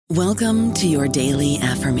Welcome to your daily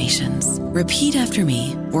affirmations. Repeat after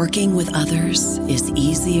me. Working with others is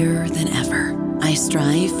easier than ever. I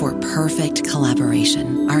strive for perfect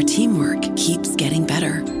collaboration. Our teamwork keeps getting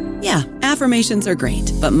better. Yeah, affirmations are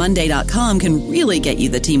great, but Monday.com can really get you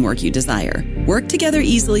the teamwork you desire. Work together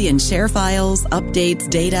easily and share files, updates,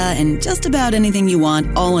 data, and just about anything you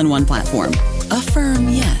want all in one platform. Affirm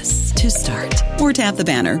yes to start, or tap the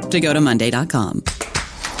banner to go to Monday.com.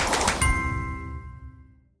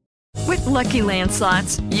 With Lucky Land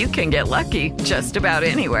Slots, you can get lucky just about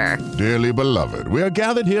anywhere. Dearly beloved, we are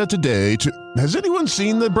gathered here today to... Has anyone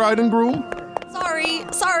seen the bride and groom?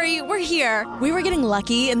 Sorry, we're here. We were getting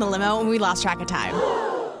lucky in the limo and we lost track of time.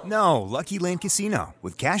 No, Lucky Land Casino,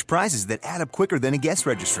 with cash prizes that add up quicker than a guest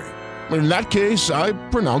registry. In that case, I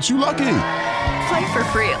pronounce you lucky. Play for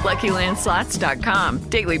free at LuckyLandSlots.com.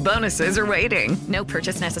 Daily bonuses are waiting. No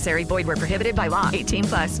purchase necessary. Void where prohibited by law.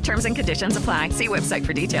 18+. Terms and conditions apply. See website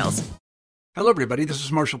for details. Hello, everybody. This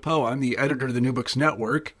is Marshall Poe. I'm the editor of the New Books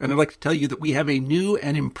Network, and I'd like to tell you that we have a new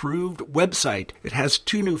and improved website. It has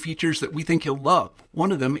 2 new features that we think you'll love.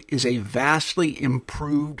 One of them is a vastly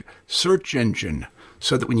improved search engine,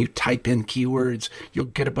 so that when you type in keywords, you'll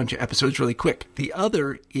get a bunch of episodes really quick. The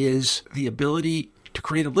other is the ability to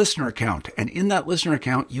create a listener account. And in that listener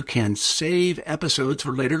account, you can save episodes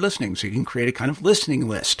for later listening. So you can create a kind of listening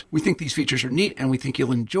list. We think these features are neat, and we think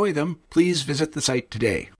you'll enjoy them. Please visit the site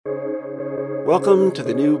today. Welcome to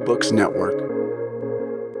the New Books Network.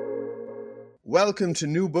 Welcome to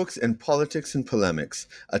New Books in Politics and Polemics,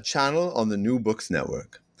 a channel on the New Books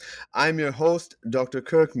Network. I'm your host, Dr.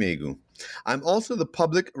 Kirk Megu. I'm also the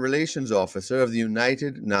Public Relations Officer of the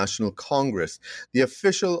United National Congress, the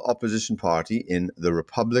official opposition party in the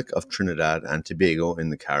Republic of Trinidad and Tobago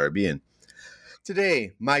in the Caribbean.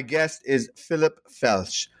 Today, my guest is Philip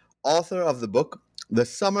Felsch, author of the book, The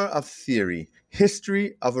Summer of Theory,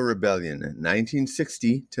 History of a Rebellion,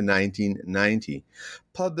 1960 to 1990,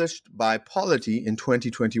 published by Polity in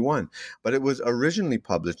 2021, but it was originally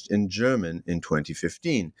published in German in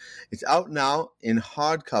 2015. It's out now in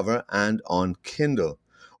hardcover and on Kindle.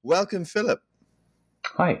 Welcome, Philip.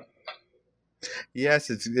 Hi. Yes,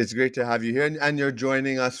 it's great to have you here, and you're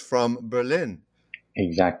joining us from Berlin.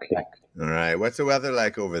 Exactly. All right. What's the weather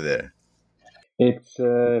like over there? It's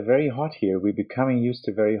very hot here. We're becoming used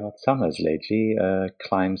to very hot summers lately.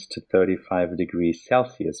 Climbs to 35 degrees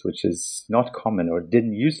Celsius, which is not common, or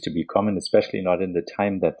didn't used to be common, especially not in the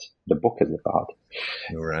time that the book is about.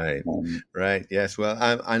 Right, right. Yes. Well,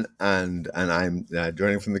 I'm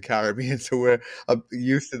joining from the Caribbean, so we're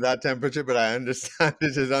used to that temperature, but I understand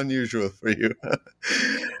it is unusual for you.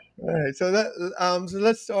 All right, so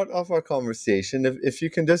let's start off our conversation. If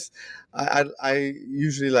you can just, I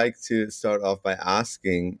usually like to start off by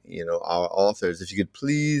asking, our authors, if you could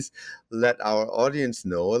please let our audience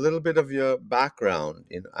know a little bit of your background,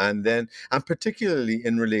 and particularly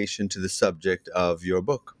in relation to the subject of your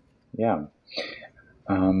book. Yeah,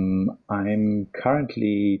 I'm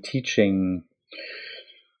currently teaching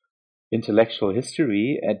intellectual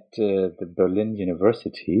history at the Berlin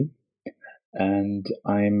University. And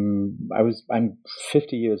I'm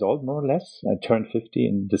 50 years old, more or less. I turned 50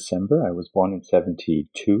 in December. I was born in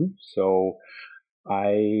 72. So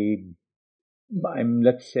I'm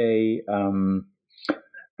let's say, I'm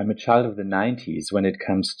a child of the 90s when it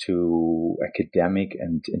comes to academic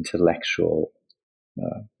and intellectual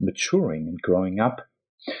maturing and growing up.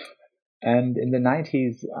 And in the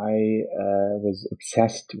 90s, I was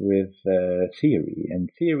obsessed with theory.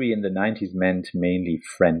 And theory in the 90s meant mainly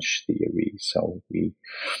French theory. So we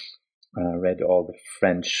read all the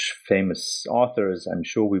French famous authors. I'm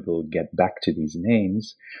sure we will get back to these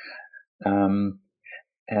names. Like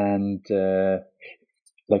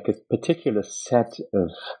a particular set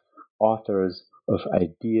of authors, of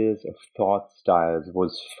ideas, of thought styles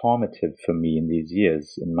was formative for me in these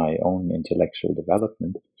years in my own intellectual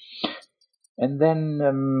development. And then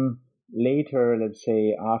later, let's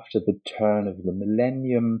say after the turn of the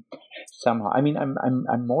millennium, somehow,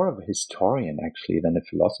 I'm more of a historian actually than a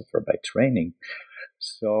philosopher by training.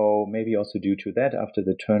 So maybe also due to that, after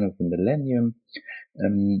the turn of the millennium,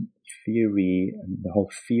 theory, and the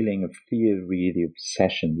whole feeling of theory, the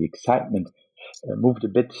obsession, the excitement, moved a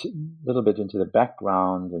little bit into the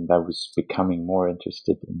background, and I was becoming more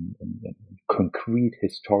interested in concrete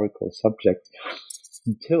historical subjects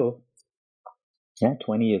until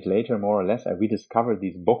 20 years later, more or less, I rediscovered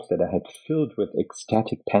these books that I had filled with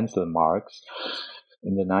ecstatic pencil marks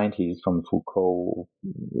in the 90s from Foucault,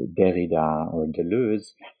 Derrida, or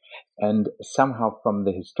Deleuze. And somehow from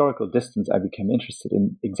the historical distance, I became interested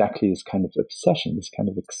in exactly this kind of obsession, this kind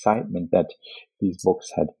of excitement that these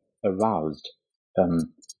books had aroused.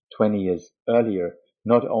 20 years earlier,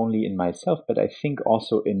 not only in myself, but I think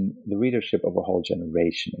also in the readership of a whole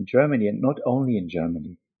generation in Germany, and not only in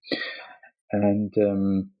Germany. And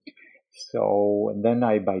so then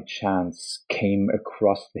I, by chance, came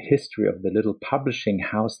across the history of the little publishing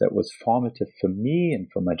house that was formative for me and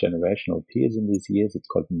for my generational peers in these years. It's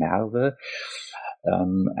called Merve.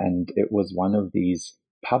 And it was one of these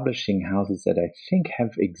publishing houses that I think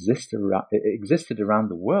have existed around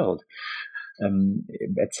the world.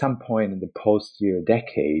 At some point in the post-year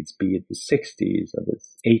decades, be it the 60s or the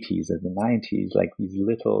 80s or the 90s, like these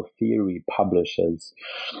little theory publishers,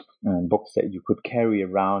 books that you could carry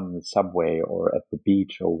around in the subway or at the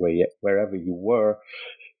beach or wherever you were,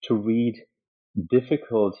 to read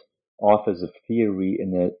difficult authors of theory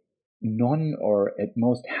in a non or at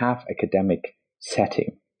most half academic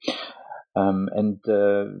setting.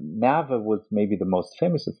 Merve was maybe the most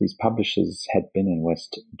famous of these publishers, had been in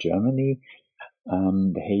West Germany.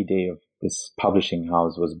 The heyday of this publishing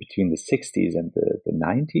house was between the 60s and the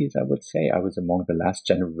 90s, I would say. I was among the last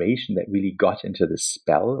generation that really got into the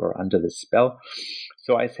spell or under the spell.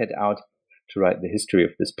 So I set out to write the history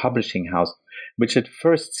of this publishing house, which at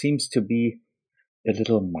first seems to be a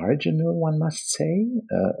little marginal, one must say,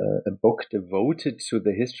 a book devoted to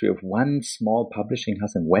the history of one small publishing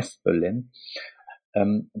house in West Berlin.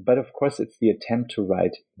 But of course, it's the attempt to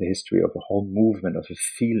write the history of a whole movement, of a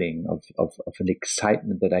feeling, of an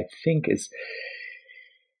excitement that I think is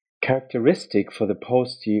characteristic for the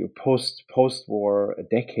post-war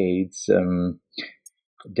decades,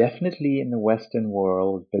 definitely in the Western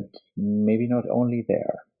world, but maybe not only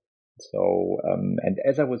there. So, and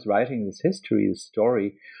as I was writing this history, this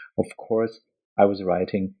story, of course, I was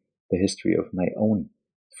writing the history of my own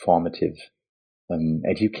formative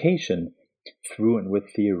education through and with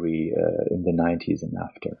theory in the 90s and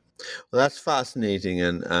after. Well, that's fascinating,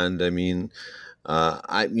 and I mean,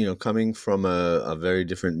 coming from a very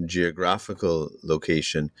different geographical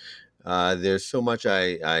location, there's so much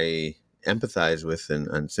I empathize with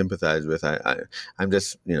and sympathize with. I'm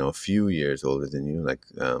just a few years older than you. Like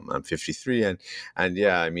I'm 53, and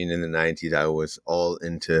yeah, I mean in the 90s I was all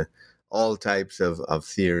into all types of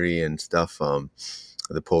theory and stuff.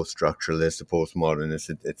 The post-structuralist, the postmodernist,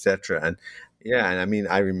 etc. And yeah, and I mean,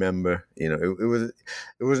 I remember, it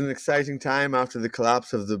was an exciting time after the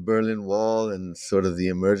collapse of the Berlin Wall and sort of the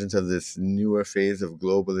emergence of this newer phase of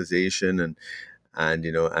globalization and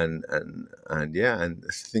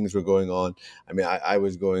things were going on. I mean, I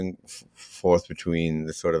was going forth between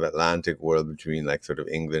the sort of Atlantic world, between like sort of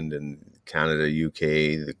England and Canada, UK,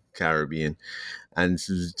 the Caribbean. And it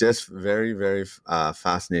was just very, very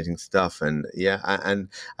fascinating stuff. And yeah, and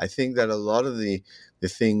I think that a lot of the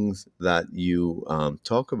things that you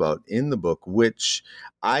talk about in the book, which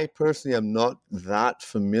I personally am not that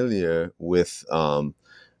familiar with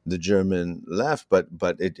the German left, but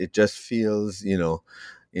it just feels,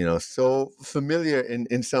 so familiar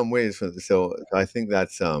in some ways. So I think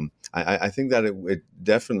that's I think that it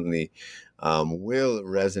definitely will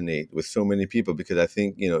resonate with so many people, because I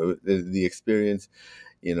think the experience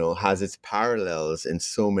has its parallels in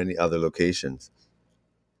so many other locations.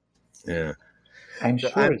 Yeah, I'm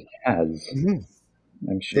sure it has. Mm-hmm.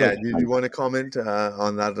 I'm sure. Yeah, do you want to comment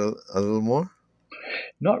on that a little more?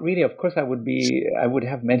 Not really. Of course, I would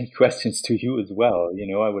have many questions to you as well.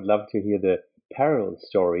 I would love to hear the parallel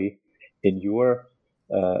story in your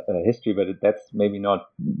history, but that's maybe not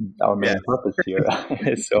our main purpose here.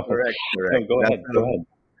 So, correct. No, go ahead.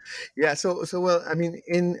 Yeah. So well, I mean,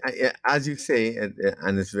 as you say,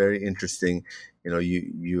 and it's very interesting.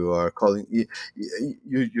 You are calling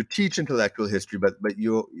you teach intellectual history, but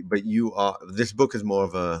you are, this book is more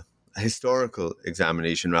of a historical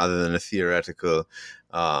examination rather than a theoretical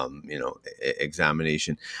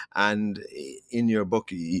examination. And in your book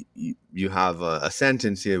you have a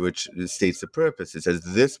sentence here which states the purpose. It says,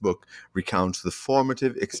 this book recounts the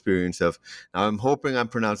formative experience of, now I'm hoping I'm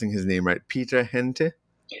pronouncing his name right, Peter Gente?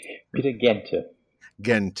 Peter Gente.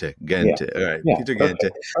 Gente. Yeah. All right. Yeah, Peter perfect.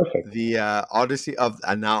 Gente. Perfect. The Odyssey of,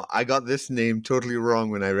 and now I got this name totally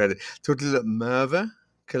wrong when I read it. Totally Merve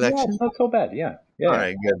collection. Yeah, it's not so bad. Yeah. All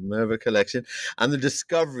right, good. Merve collection. And the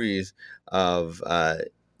discoveries of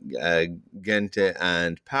Gente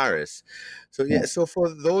and Paris. So so for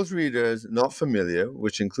those readers not familiar,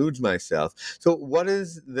 which includes myself, so what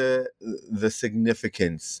is the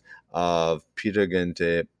significance of Peter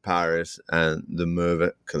Gente, Paris, and the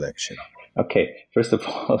Merve collection? Okay, first of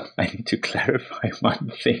all, I need to clarify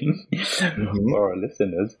one thing for our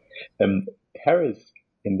listeners. Paris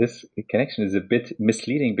in this connection is a bit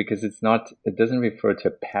misleading because it doesn't refer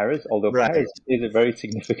to Paris, although Right. Paris plays a very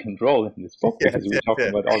significant role in this book Yes, because we're yes, talking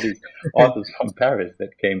yes. about all these authors from Paris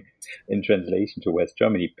that came in translation to West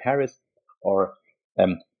Germany. Paris, or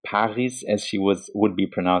Paris, as she would be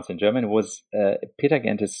pronounced in German, was Peter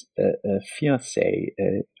Gente's fiancée,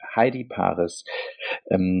 Heidi Paris,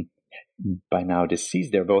 by now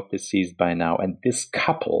deceased. They're both deceased by now, and this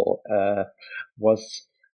couple was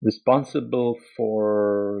responsible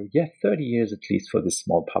for 30 years at least for this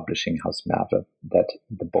small publishing house Merve that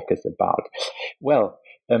the book is about. Well,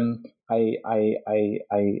 I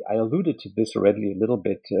alluded to this already a little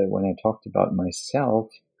bit when I talked about myself.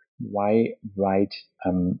 Why write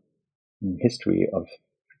history of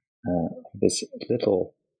this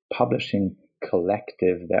little publishing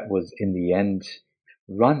collective that was in the end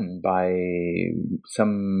run by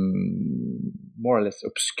some more or less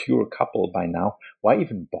obscure couple by now? Why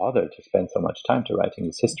even bother to spend so much time to writing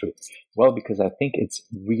this history? Well, because I think it's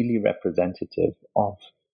really representative of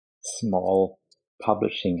small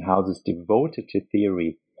publishing houses devoted to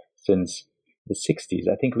theory since the 60s.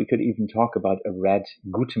 I think we could even talk about a red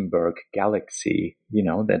Gutenberg galaxy,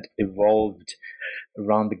 that evolved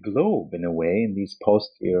around the globe in a way in these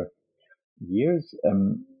post-war years.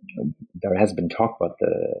 There has been talk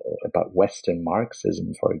about Western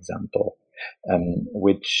Marxism, for example,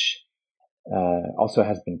 which also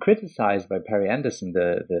has been criticized by Perry Anderson,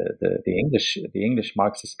 the English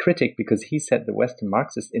Marxist critic, because he said the Western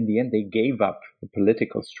Marxists, in the end, they gave up the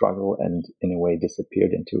political struggle and, in a way,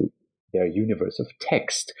 disappeared into their universe of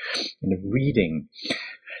text and of reading,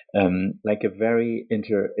 like a very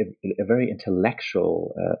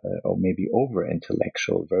intellectual or maybe over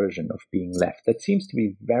intellectual version of being left. That seems to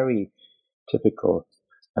be very typical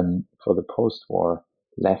for the post-war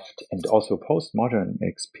left and also postmodern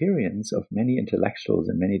experience of many intellectuals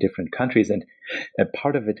in many different countries. And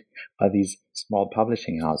part of it are these small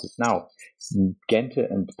publishing houses. Now, Gente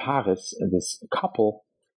and Paris, this couple,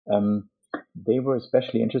 they were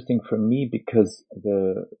especially interesting for me because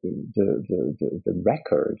the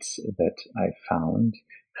records that I found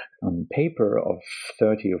on paper of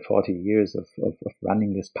 30 or 40 years of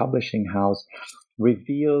running this publishing house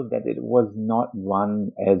reveal that it was not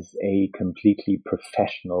run as a completely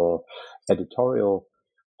professional editorial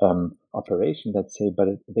operation, let's say, but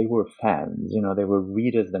they were fans. They were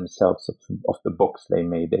readers themselves of the books they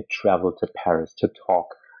made. They traveled to Paris to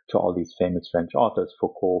talk to all these famous French authors,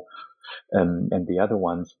 Foucault and the other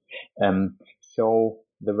ones. So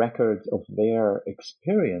the records of their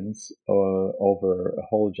experience over a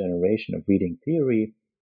whole generation of reading theory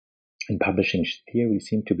and publishing theory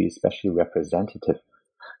seem to be especially representative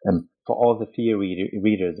for all the theory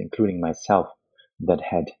readers, including myself, that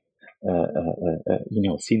had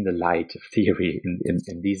seen the light of theory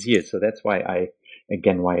in these years. So that's why I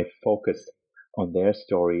focused on their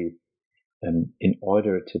story in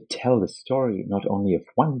order to tell the story not only of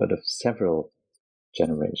one but of several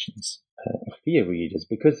generations of theory readers,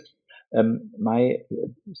 because my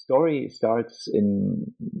story starts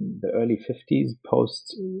in the early 50s,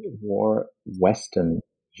 post-war Western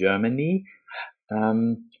Germany,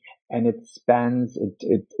 and it spans,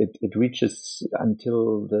 it reaches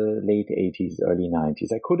until the late 80s, early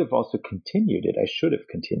 90s. I could have also continued it. I should have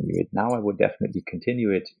continued it. Now I would definitely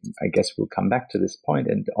continue it. I guess we'll come back to this point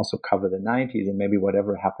and also cover the 90s and maybe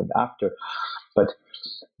whatever happened after. But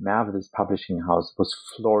Merve, this publishing house, was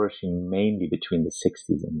flourishing mainly between the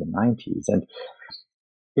 60s and the 90s. And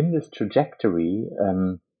in this trajectory,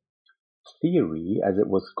 theory, as it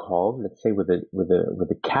was called, let's say with a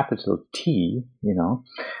capital T,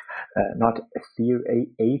 not a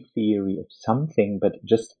theory of something, but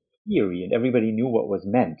just theory, and everybody knew what was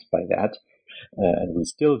meant by that, and we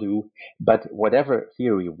still do. But whatever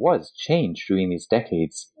theory was changed during these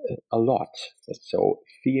decades a lot. So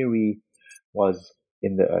theory was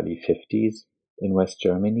in the early 50s in West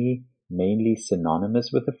Germany mainly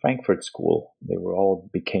synonymous with the Frankfurt School. They all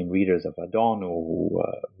became readers of Adorno,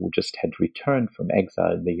 who just had returned from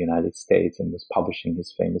exile in the United States and was publishing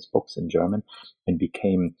his famous books in German, and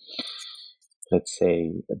became, let's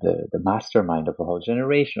say, the mastermind of a whole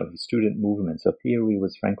generation of the student movement. So theory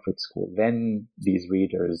was Frankfurt School. Then these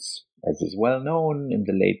readers, as is well known, in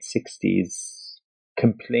the late 60s,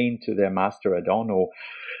 complained to their master Adorno,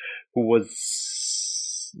 who was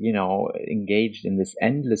engaged in this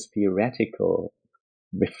endless theoretical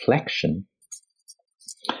reflection,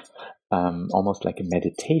 almost like a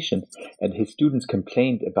meditation, and his students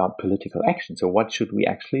complained about political action. So what should we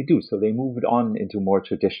actually do? So they moved on into more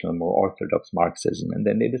traditional, more orthodox Marxism, and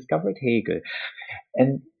then they discovered Hegel.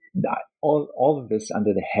 And all of this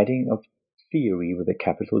under the heading of theory with a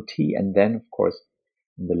capital T. And then, of course,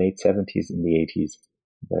 in the late 70s, in the 80s,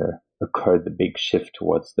 there occurred the big shift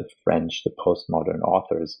towards the French, the postmodern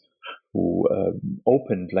authors who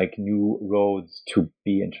opened like new roads to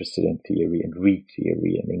be interested in theory and read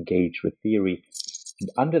theory and engage with theory. And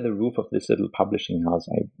under the roof of this little publishing house,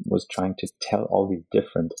 I was trying to tell all these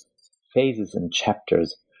different phases and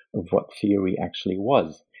chapters of what theory actually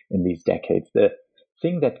was in these decades. The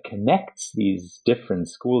thing that connects these different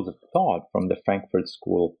schools of thought, from the Frankfurt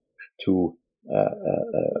School to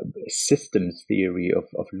systems theory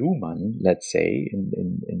of Luhmann, let's say, in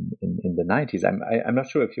the 90s. I'm not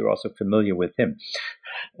sure if you're also familiar with him.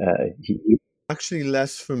 Actually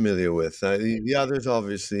less familiar with. The others,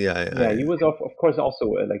 obviously. He was, of course, also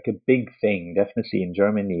like a big thing, definitely in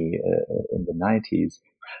Germany in the 90s.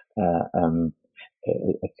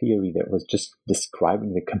 A theory that was just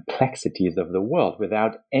describing the complexities of the world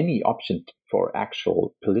without any option for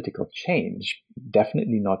actual political change,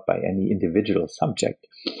 definitely not by any individual subject.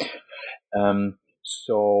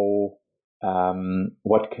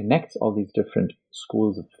 What connects all these different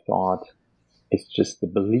schools of thought is just the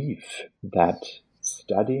belief that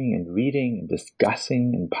studying and reading and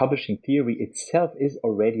discussing and publishing theory itself is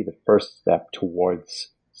already the first step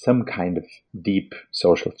towards some kind of deep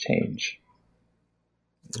social change.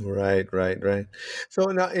 Right. So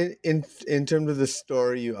now, in terms of the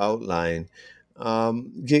story you outline,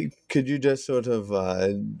 could you just sort of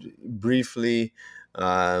briefly,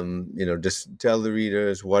 just tell the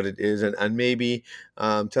readers what it is, and maybe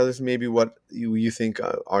tell us maybe what you think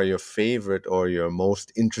are your favorite or your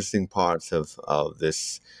most interesting parts of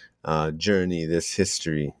this journey, this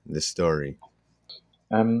history, this story?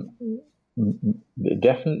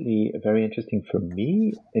 Definitely very interesting for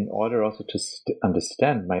me, in order also to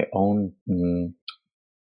understand my own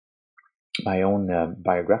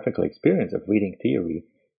biographical experience of reading theory,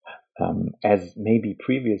 as maybe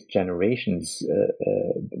previous generations,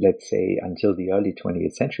 let's say until the early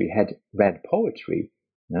 20th century, had read poetry.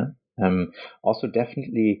 Also,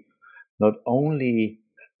 definitely not only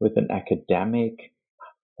with an academic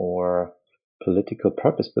or political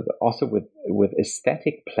purpose, but also with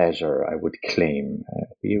aesthetic pleasure, I would claim.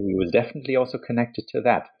 Theory was definitely also connected to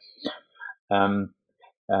that.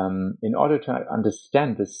 In order to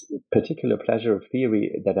understand this particular pleasure of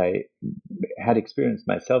theory that I had experienced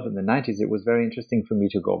myself in the 90s, it was very interesting for me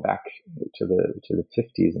to go back to the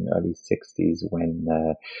 50s and early 60s, when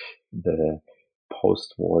the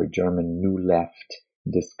post-war German New Left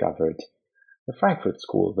discovered the Frankfurt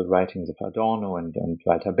School, the writings of Adorno and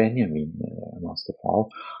Walter Benjamin, most of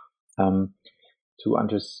all, to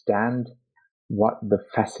understand what the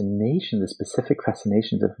specific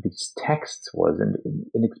fascinations of these texts was, and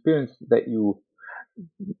an experience that you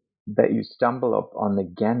stumble upon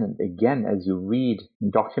again and again as you read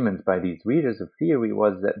documents by these readers of theory,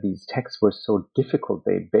 was that these texts were so difficult.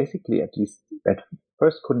 They basically, at least at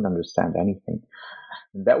first, couldn't understand anything.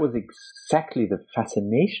 And that was exactly the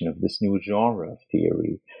fascination of this new genre of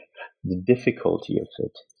theory, the difficulty of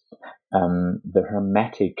it, the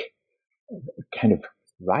hermetic kind of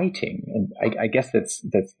writing. And I guess that's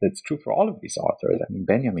true for all of these authors. I mean,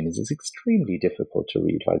 Benjamin is extremely difficult to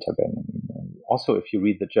read, Walter Benjamin. And also, if you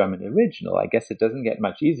read the German original, I guess it doesn't get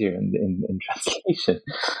much easier in translation.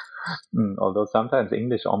 Although sometimes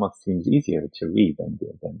English almost seems easier to read than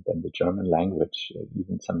the German language,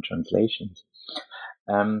 even some translations.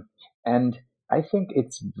 And I think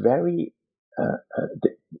it's very,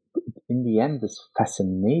 in the end, this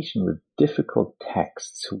fascination with difficult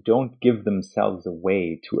texts who don't give themselves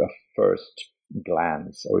away to a first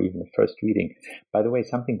glance or even a first reading. By the way,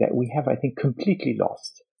 something that we have, I think, completely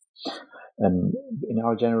lost. In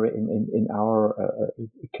our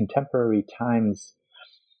contemporary times,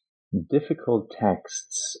 difficult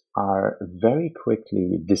texts are very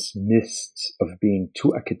quickly dismissed of being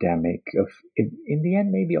too academic, of in the end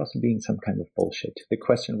maybe also being some kind of bullshit. The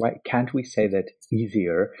question, why can't we say that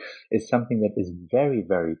easier, is something that is very,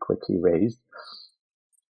 very quickly raised,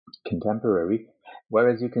 contemporary.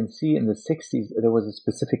 Whereas you can see in the 60s, there was a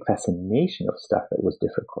specific fascination of stuff that was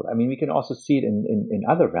difficult. I mean, we can also see it in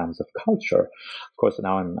other realms of culture. Of course,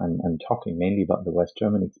 now I'm talking mainly about the West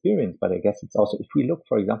German experience, but I guess it's also, if we look,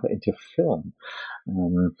 for example, into film.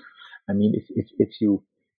 I mean, if you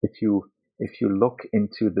look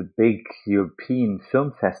into the big European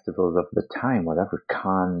film festivals of the time, whatever,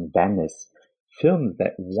 Cannes, Venice, films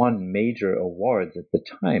that won major awards at the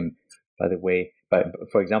time, by the way,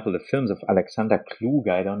 for example, the films of Alexander Kluge,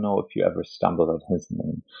 I don't know if you ever stumbled on his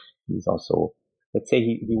name. He's also, let's say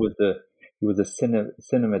he was a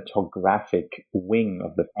cinematographic wing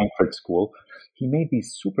of the Frankfurt School. He made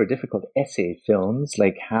these super difficult essay films,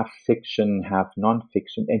 like half fiction, half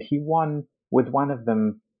non-fiction, and he won with one of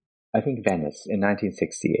them, I think Venice in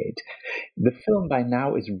 1968. The film by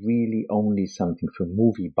now is really only something for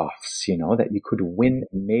movie buffs, that you could win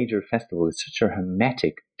a major festival. It's such a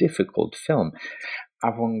hermetic, difficult film.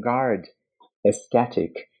 Avant-garde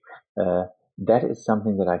aesthetic, that is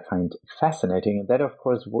something that I find fascinating. And that, of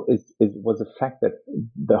course, was a fact that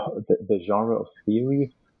the genre of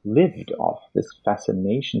theory lived off, this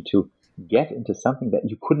fascination to get into something that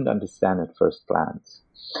you couldn't understand at first glance,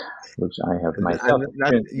 which I have myself.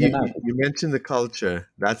 You mentioned the culture.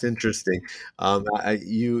 That's interesting.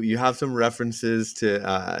 You have some references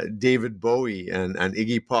to David Bowie and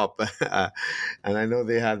Iggy Pop, and I know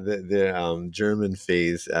they had their German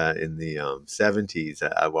phase in the 70s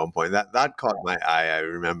at one point. That caught my eye. I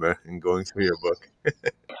remember in going through your book.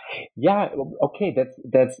 Yeah. Okay.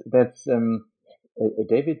 That's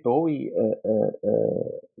David Bowie.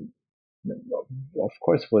 Of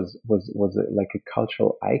course, was like a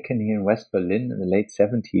cultural icon here in West Berlin in the late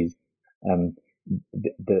 70s.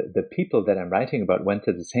 The people that I'm writing about went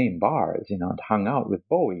to the same bars, and hung out with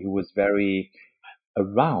Bowie, who was very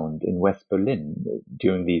around in West Berlin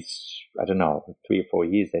during these, 3 or 4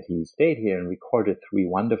 years that he stayed here and recorded 3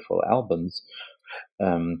 wonderful albums.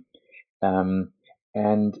 And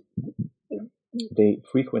they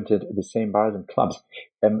frequented the same bars and clubs.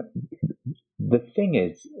 The thing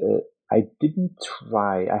is, I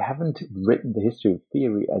haven't written the history of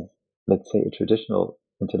theory as, let's say, a traditional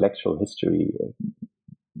intellectual history.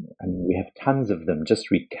 We have tons of them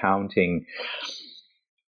just recounting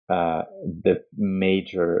the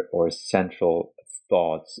major or central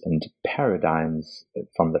thoughts and paradigms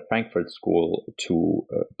from the Frankfurt School to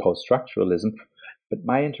post-structuralism. But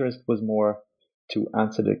my interest was more to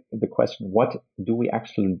answer the question: what do we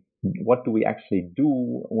actually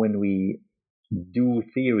do when we do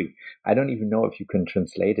theory? I don't even know if you can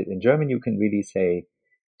translate it. In German, you can really say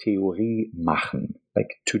Theorie machen,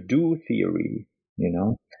 like to do theory,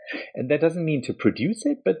 And that doesn't mean to produce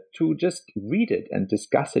it, but to just read it and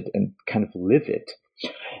discuss it and kind of live it.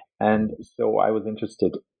 And so I was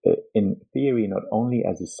interested in theory not only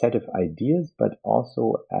as a set of ideas, but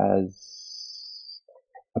also as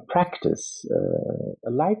a practice, a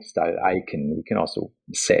lifestyle icon, we can also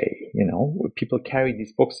say, people carried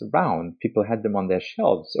these books around, people had them on their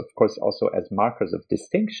shelves, of course, also as markers of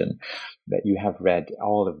distinction that you have read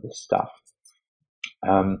all of this stuff.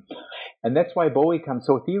 And that's why Bowie comes.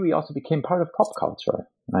 So theory also became part of pop culture,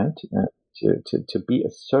 right? To be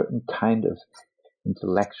a certain kind of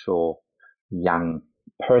intellectual young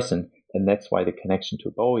person. And that's why the connection to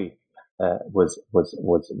Bowie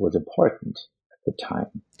was important. The time.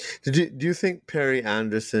 Do you think Perry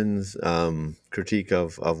Anderson's critique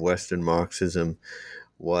of Western Marxism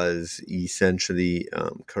was essentially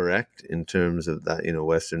correct in terms of that?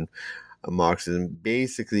 Western Marxism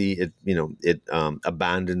basically it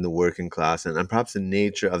abandoned the working class and perhaps the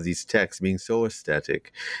nature of these texts being so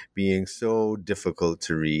aesthetic, being so difficult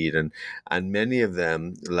to read, and many of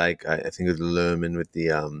them, like I think it was Lerman with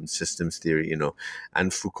the systems theory,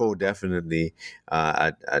 and Foucault definitely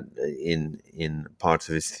in parts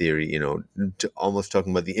of his theory, almost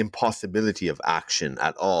talking about the impossibility of action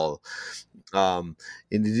at all. Do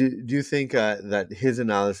you think that his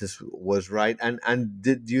analysis was right, and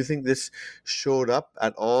do you think this showed up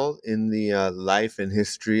at all in the life and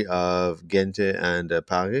history of Gente and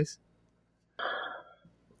Paris?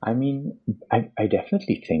 I mean, I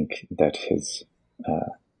definitely think that his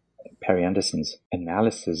Perry Anderson's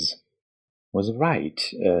analysis was right.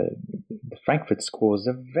 The Frankfurt School is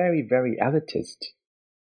a very, very elitist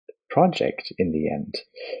project in the end.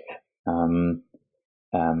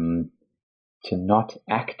 To not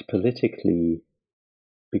act politically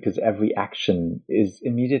because every action is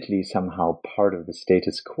immediately somehow part of the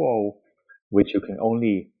status quo, which you can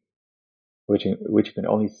only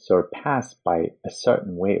surpass by a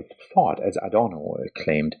certain way of thought, as Adorno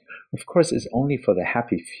claimed, of course, is only for the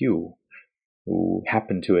happy few who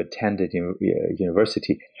happen to attend a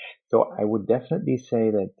university. So I would definitely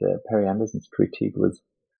say that Perry Anderson's critique was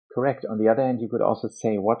correct. On the other hand, you could also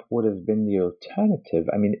say, what would have been the alternative?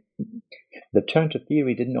 I mean, the turn to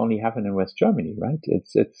theory didn't only happen in West Germany, right?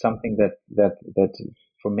 It's something that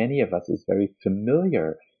for many of us is very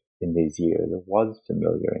familiar in these years. It was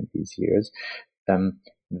familiar in these years.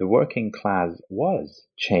 The working class was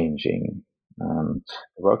changing. The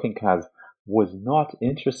working class was not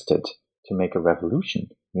interested to make a revolution.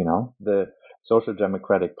 The Social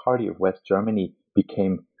Democratic Party of West Germany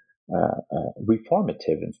became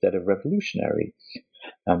reformative instead of revolutionary.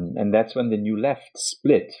 And that's when the New Left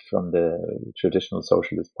split from the traditional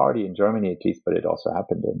Socialist Party in Germany, at least, but it also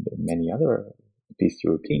happened in many other East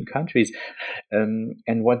European countries.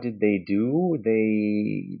 And what did they do?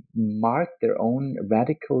 They marked their own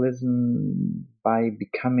radicalism by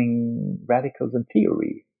becoming radicals in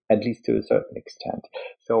theory, at least to a certain extent.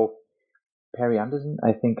 So Perry Anderson,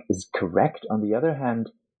 I think, is correct. On the other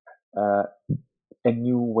hand, a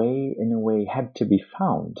new way, in a way, had to be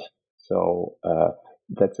found. So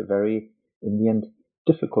that's a very, in the end,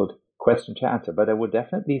 difficult question to answer. But I would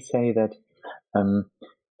definitely say that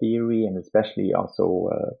theory, and especially also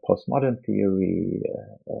postmodern theory,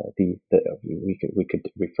 we could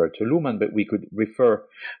refer to Luhmann, but we could refer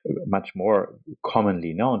much more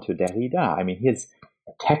commonly known to Derrida. I mean, his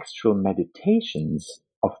textual meditations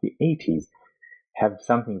of the 80s have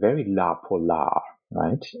something very La Polar,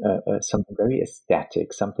 right? Something very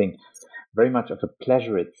aesthetic, something very much of a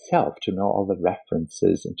pleasure itself to know all the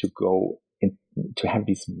references and to go in, to have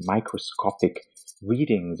these microscopic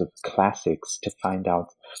readings of classics to find out,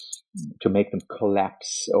 to make them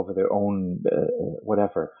collapse over their own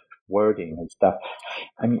whatever wording and stuff.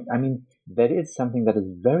 I mean that is something that is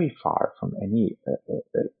very far from any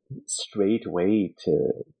straight way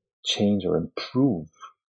to change or improve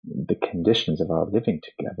the conditions of our living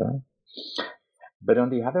together. But on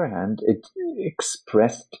the other hand, it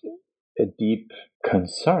expressed a deep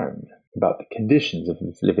concern about the conditions of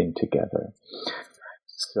this living together.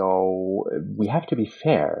 So we have to be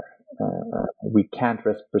fair. We can't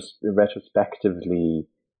retrospectively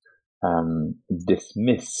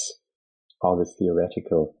dismiss all this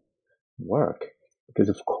theoretical work. Because,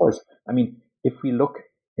 of course, I mean, if we look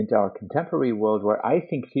into our contemporary world, where I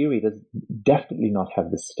think theory does definitely not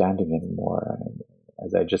have this standing anymore,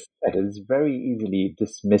 as I just said, it is very easily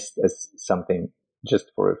dismissed as something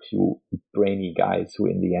just for a few brainy guys who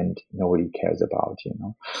in the end nobody cares about, you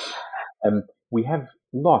know. We have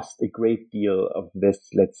lost a great deal of this,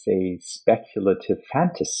 let's say, speculative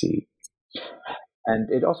fantasy. And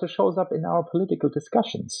it also shows up in our political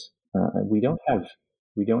discussions. We don't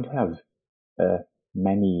have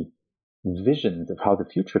many visions of how the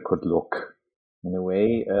future could look. In a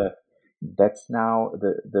way, that's now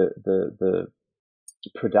the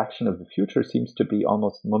production of the future seems to be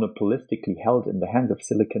almost monopolistically held in the hands of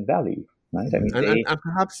Silicon Valley, right? I mean, and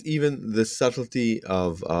perhaps even the subtlety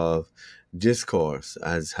of discourse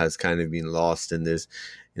has kind of been lost, and there's,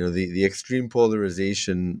 you know, the extreme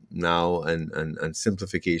polarization now and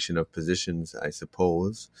simplification of positions, I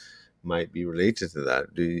suppose, might be related to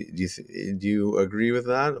that. Do you agree with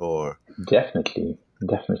that, or? Definitely.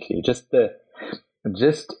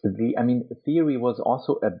 I mean, theory was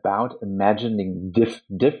also about imagining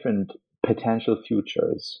different potential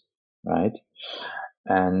futures, right?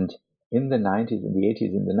 And in the 90s, in the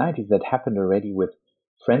 80s, in the 90s, that happened already with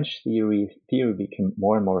French theory. Theory became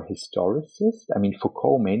more and more historicist. I mean,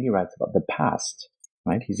 Foucault mainly writes about the past,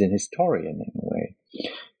 right? He's an historian in a way.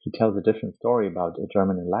 He tells a different story about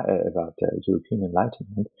European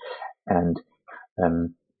Enlightenment, and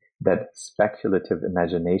that speculative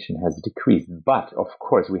imagination has decreased. But of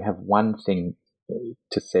course, we have one thing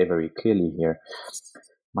to say very clearly here.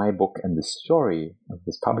 My book and the story of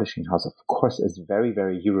this publishing house, of course, is very,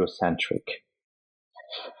 very Eurocentric.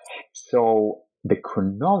 So the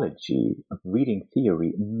chronology of reading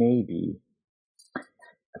theory may be,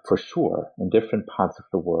 for sure, in different parts of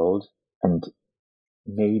the world, and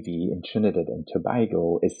maybe in Trinidad and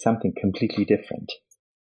Tobago, is something completely different.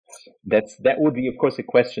 That would be, of course, a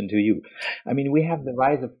question to you. I mean, we have the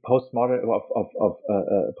rise of postmodern, of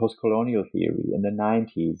post-colonial theory in the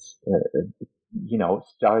 90s, you know,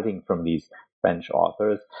 starting from these French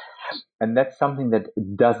authors, and that's something that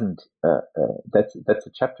doesn't. That's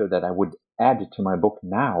a chapter that I would add to my book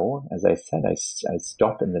now. As I said, I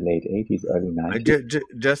stopped in the late 80s, early 90s.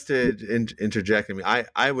 Just to interject, I mean,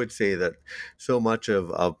 I would say that so much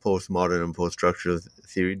of postmodern and post-structural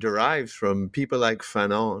theory derives from people like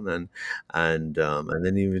Fanon and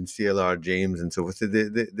then even C.L.R. James and so forth. So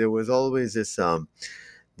there was always this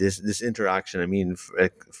this interaction. I mean,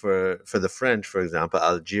 for the French, for example,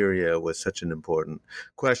 Algeria was such an important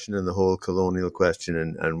question in the whole colonial question,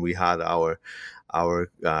 and we had our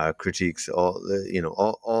critiques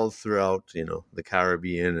all throughout, you know, the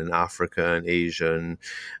Caribbean and Africa and Asia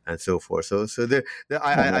and so forth. So there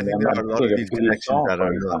I think there are a lot of these connections that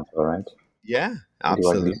are not, right? Yeah,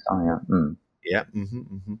 absolutely. Yeah.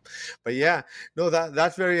 But yeah, no,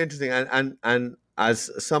 that's very interesting. And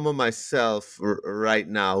as someone myself right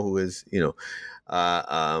now who is, you know,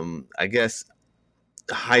 I guess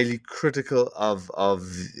highly critical of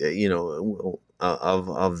you know,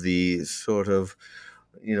 of the sort of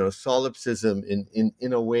solipsism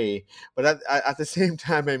in a way. But at the same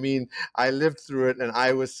time, I mean, I lived through it and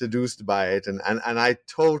I was seduced by it, and I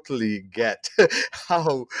totally get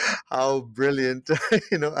how brilliant,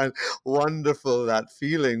 and wonderful that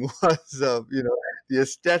feeling was of, the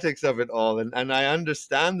aesthetics of it all, and I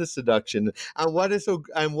understand the seduction and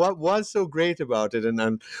what was so great about it,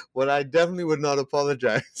 and what I definitely would not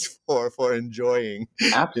apologize for enjoying.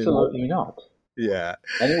 Absolutely not. Yeah.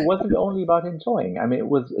 And it wasn't only about enjoying. I mean, it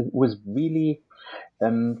was really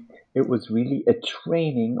a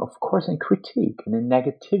training, of course, in critique and in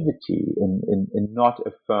negativity, in not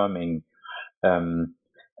affirming to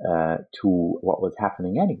what was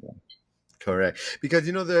happening anyway. Correct. Because,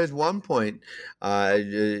 there is one point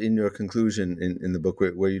in your conclusion in the book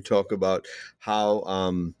where you talk about how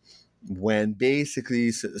when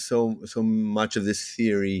basically so much of this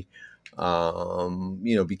theory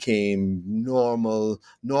became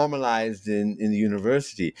normalized in the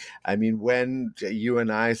university. I mean, when you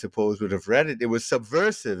and I suppose would have read it, it was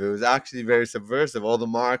subversive. It was actually very subversive. All the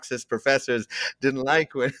Marxist professors didn't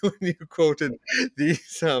like when you quoted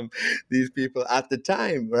these people at the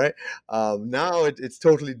time, right? Now it's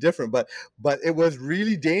totally different, but it was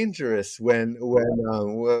really dangerous when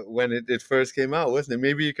it first came out, wasn't it?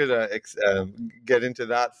 Maybe you could get into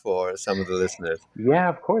that for some of the listeners. Yeah,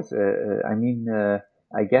 of course. I mean,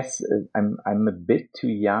 I guess I'm a bit too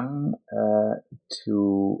young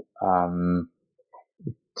to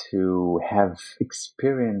have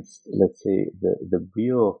experienced, let's say, the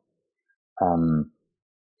real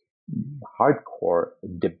hardcore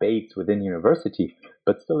debates within university.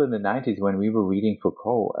 But still, in the 90s, when we were reading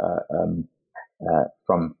Foucault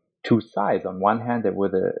from two sides. On one hand, there were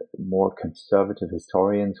the more conservative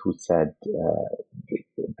historians who said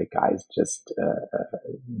the guy's just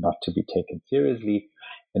not to be taken seriously.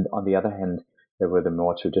 And on the other hand, there were the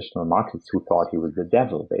more traditional Marxists who thought he was the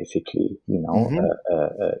devil, basically,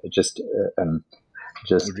 just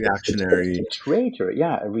reactionary, a traitor,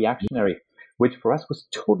 a reactionary, which for us was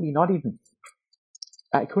totally not even.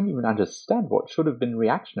 I couldn't even understand what should have been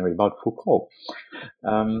reactionary about Foucault.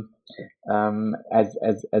 As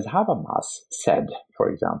Habermas said, for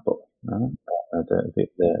example,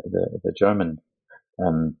 the German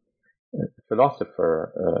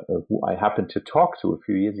philosopher who I happened to talk to a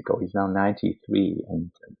few years ago. He's now 93,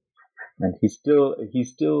 and he's still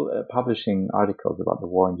publishing articles about the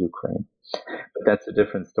war in Ukraine. But that's a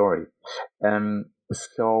different story.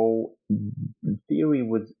 So theory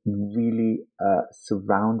was really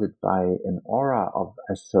surrounded by an aura of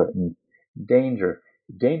a certain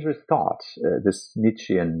dangerous thought. This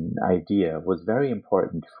Nietzschean idea was very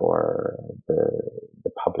important for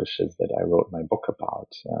the publishers that I wrote my book about.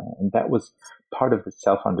 And that was part of the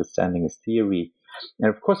self-understanding as theory. And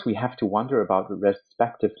of course, we have to wonder about,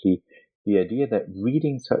 respectively, the idea that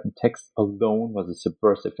reading certain texts alone was a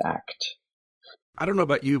subversive act. I don't know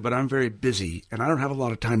about you, but I'm very busy and I don't have a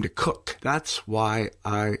lot of time to cook. That's why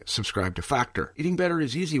I subscribe to Factor. Eating better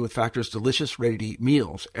is easy with Factor's delicious, ready-to-eat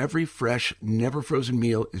meals. Every fresh, never frozen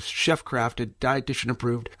meal is chef-crafted, dietitian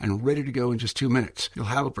approved, and ready to go in just 2 minutes. You'll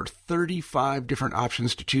have over 35 different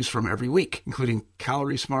options to choose from every week, including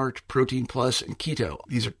Calorie Smart, Protein Plus, and Keto.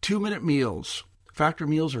 These are 2-minute meals. Factor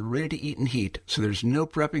meals are ready to eat and heat, so there's no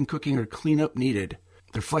prepping, cooking, or cleanup needed.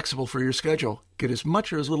 They're flexible for your schedule. Get as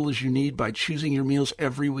much or as little as you need by choosing your meals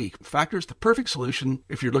every week. Factor is the perfect solution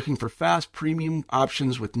if you're looking for fast, premium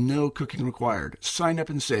options with no cooking required. Sign up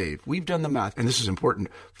and save. We've done the math, and this is important.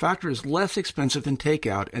 Factor is less expensive than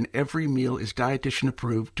takeout, and every meal is dietitian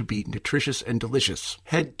approved to be nutritious and delicious.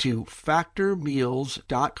 Head to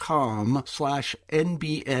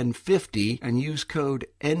factormeals.com/NBN50 and use code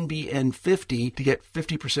NBN50 to get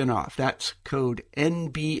 50% off. That's code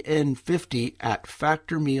NBN50 at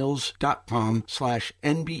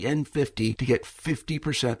factormeals.com/NBN50 to get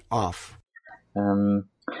 50% off.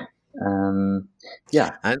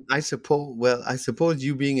 Yeah. And I suppose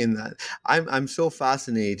you being in that, I'm so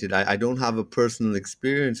fascinated. I don't have a personal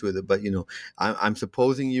experience with it, but I'm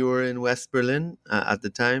supposing you were in West Berlin at the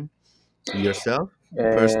time yourself.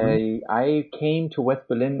 Personally? I came to West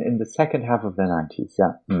Berlin in the second half of the 90s.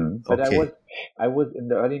 Yeah. But okay. I was in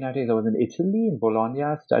the early 90s. I was in Italy, in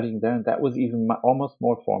Bologna, studying there, and that was even almost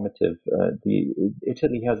more formative.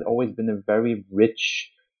 Italy has always been a very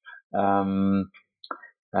rich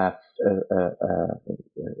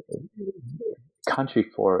country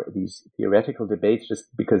for these theoretical debates,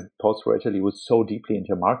 just because post-war Italy was so deeply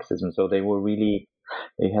into Marxism. So they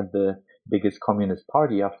had the biggest communist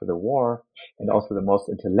party after the war, and also the most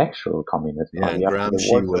intellectual communist party after the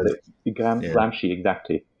war. Gramsci,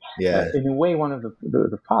 exactly. Yeah. In a way, one of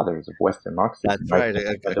the fathers of Western Marxism. That's right,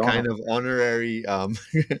 a kind of honorary, an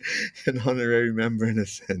honorary member in a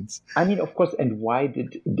sense. I mean, of course, and why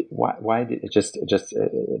did just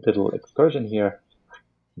a little excursion here?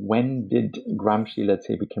 When did Gramsci, let's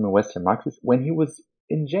say, become a Western Marxist? When he was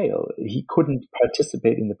in jail. He couldn't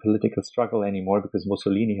participate in the political struggle anymore because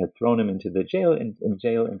Mussolini had thrown him into the jail in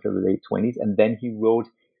jail into the late 20s, and then he wrote,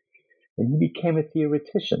 and he became a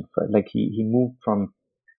theoretician. Like he moved from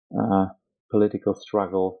political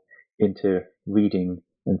struggle into reading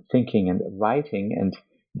and thinking and writing, and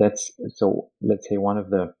that's, so let's say, one of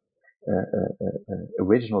the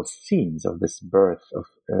original scenes of this birth of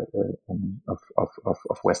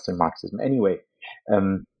Western Marxism. Anyway,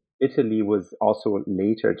 Italy was also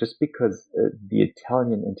later, just because the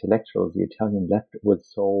Italian intellectuals, the Italian left, was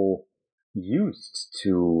so used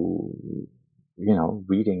to,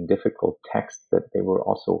 reading difficult texts, that they were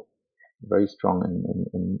also very strong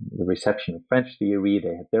in the reception of French theory.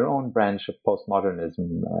 They had their own branch of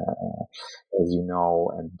postmodernism, as you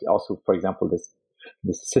know, and also, for example, this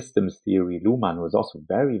systems theory, Luhmann, was also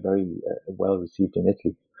very, very well received in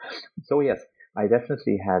Italy. So yes, I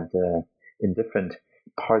definitely had in different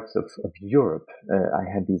parts of Europe, I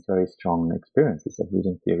had these very strong experiences of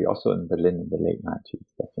reading theory, also in Berlin in the late 90s,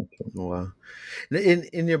 definitely. Wow.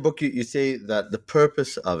 In your book, you say that the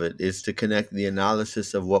purpose of it is to connect the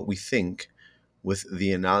analysis of what we think with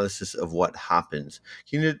the analysis of what happens.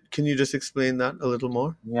 Can you just explain that a little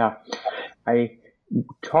more? Yeah, I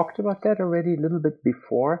talked about that already a little bit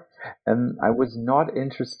before. I was not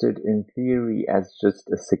interested in theory as just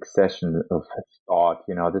a succession of thought,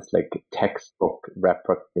 this like textbook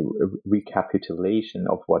recapitulation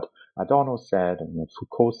of what Adorno said and what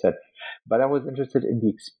Foucault said, but I was interested in the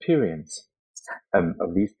experience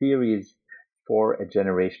of these theories for a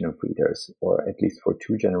generation of readers, or at least for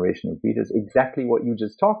two generations of readers. Exactly what you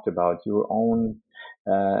just talked about, your own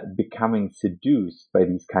becoming seduced by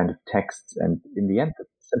these kind of texts. And in the end, the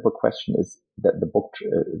simple question is that the book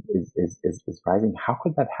is rising. How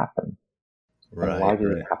could that happen? Right. And why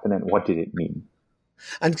did it happen, and what did it mean?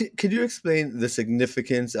 And could you explain the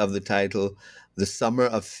significance of the title, The Summer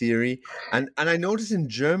of Theory? And I noticed in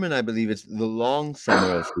German, I believe it's The Long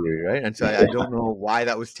Summer of Theory, right? And so I don't know why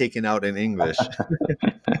that was taken out in English.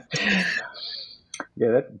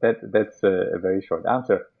 Yeah, that's a very short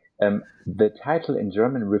answer. The title in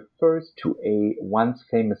German refers to a once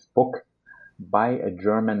famous book by a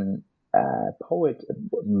German poet,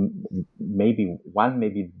 maybe one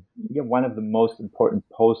of the most important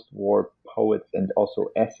post-war poets and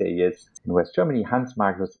also essayists in West Germany, Hans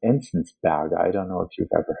Magnus Enzensberger. I don't know if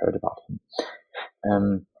you've ever heard about him.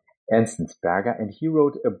 Enzensberger, and he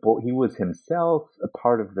wrote a book. He was himself a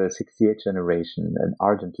part of the 68 generation, an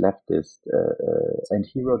ardent leftist, and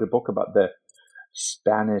he wrote a book about the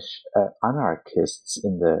Spanish anarchists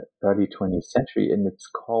in the early 20th century, and it's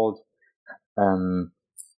called The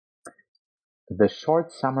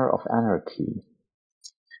Short Summer of Anarchy.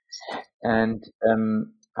 And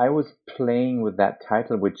I was playing with that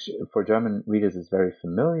title, which for German readers is very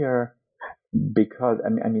familiar, because I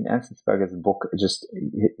mean Enzensberger's book,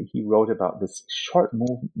 he wrote about this short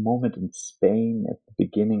moment in Spain at the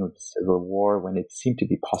beginning of the Civil War, when it seemed to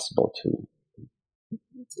be possible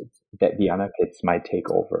that the anarchists might take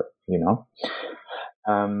over.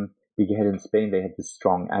 We had in Spain, they had this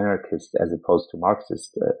strong anarchist as opposed to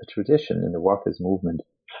Marxist tradition in the workers' movement.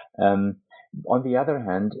 On the other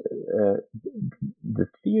hand, the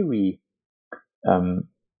theory, the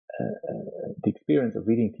experience of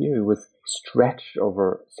reading theory was stretched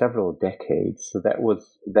over several decades. So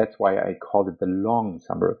that's why I called it the long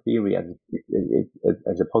summer of theory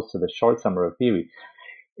as opposed to the short summer of theory.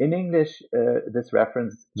 In English, this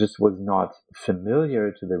reference just was not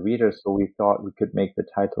familiar to the reader, so we thought we could make the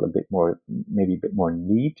title maybe a bit more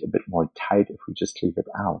neat, a bit more tight if we just leave it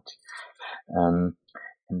out. And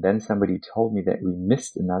then somebody told me that we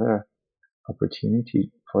missed another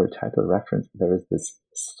opportunity for a title reference. There is this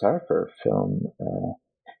surfer film.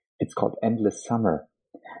 It's called Endless Summer,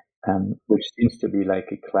 which seems to be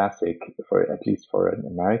like a classic at least for an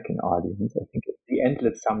American audience. I think it's The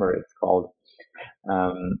Endless Summer, it's called,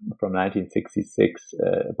 from 1966,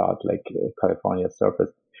 about California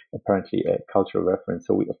surfers, apparently a cultural reference.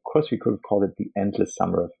 So we could have called it The Endless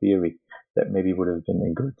Summer of Theory. That maybe would have been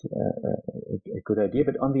a good idea.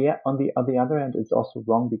 But on the other hand, it's also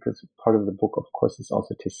wrong, because part of the book, of course, is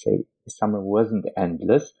also to say the summer wasn't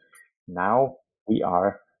endless. Now we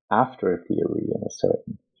are after theory in a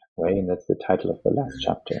certain way, and that's the title of the last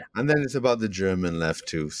chapter. And then it's about the German left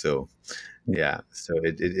too. So yeah, so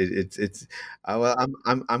it's well,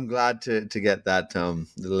 I'm glad to get that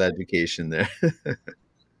little education there.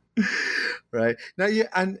 Right. Now,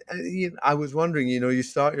 I was wondering, you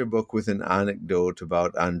start your book with an anecdote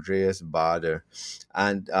about Andreas Baader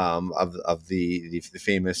and of the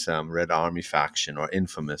famous Red Army faction, or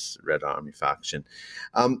infamous Red Army faction.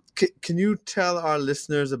 Can you tell our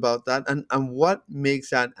listeners about that, and what makes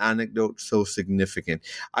that anecdote so significant?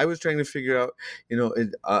 I was trying to figure out,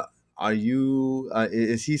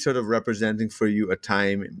 is he sort of representing for you a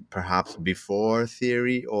time perhaps before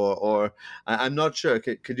theory, or I'm not sure.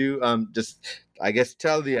 Could you just, I guess,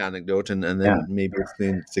 tell the anecdote and Yeah. then maybe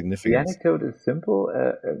explain The significance? anecdote is simple.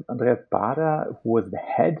 Andreas Baader, who was the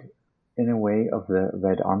head, in a way, of the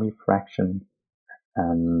Red Army faction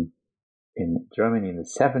in Germany in the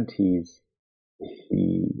 70s,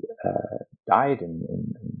 he died in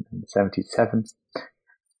 77,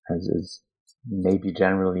 as is maybe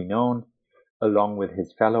generally known, along with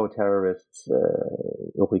his fellow terrorists,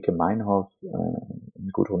 Ulrike Meinhof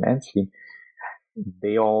and Gudrun Ensslin.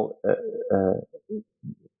 They all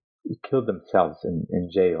killed themselves in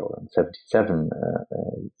jail in 77.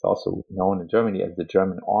 It's also known in Germany as the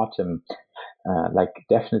German Autumn,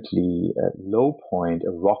 definitely a low point,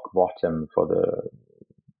 a rock bottom for the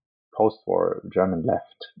post-war German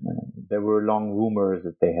left. There were long rumors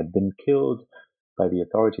that they had been killed by the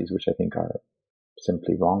authorities, which I think are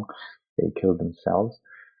simply wrong. They killed themselves,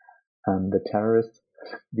 the terrorists.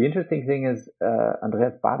 The interesting thing is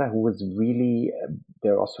Andreas Baader, who was really,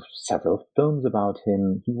 there are also several films about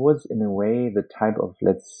him. He was, in a way, the type of,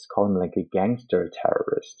 let's call him like a gangster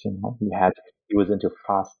terrorist. He was into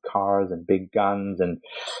fast cars and big guns, and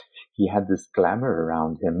he had this glamour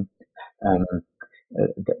around him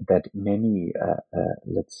that many,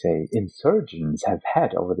 let's say, insurgents have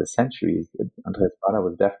had over the centuries. Andreas Baader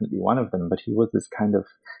was definitely one of them, but he was this kind of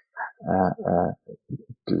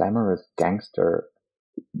glamorous gangster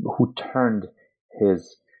who turned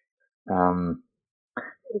his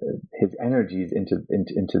energies into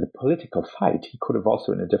the political fight. He could have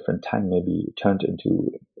also, in a different time, maybe turned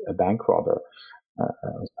into a bank robber or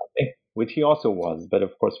something, which he also was, but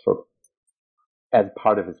of course as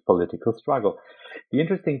part of his political struggle. The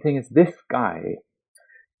interesting thing is, this guy,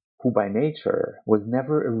 who by nature was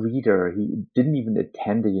never a reader, he didn't even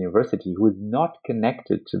attend a university, who was not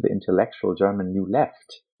connected to the intellectual German New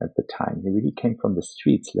Left at the time. He really came from the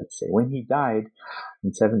streets, let's say. When he died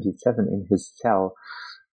in 77, in his cell,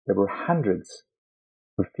 there were hundreds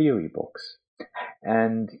of theory books.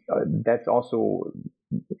 And that's also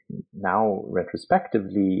now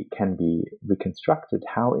retrospectively can be reconstructed,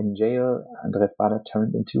 how in jail Andreas Baader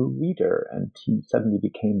turned into a reader, and he suddenly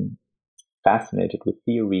became fascinated with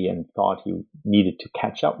theory and thought he needed to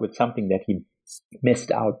catch up with something that he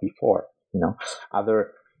missed out before.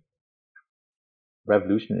 Other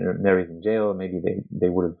revolutionaries in jail, maybe they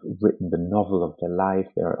would have written the novel of their life,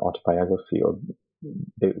 their autobiography, or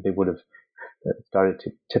they would have started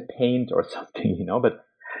to paint or something, but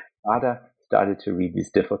Baader started to read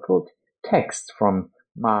these difficult texts, from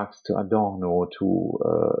Marx to Adorno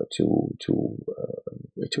to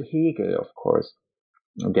Hegel, of course.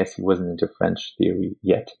 I guess he wasn't into French theory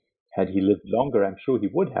yet. Had he lived longer, I'm sure he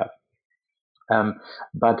would have.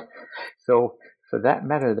 But so for that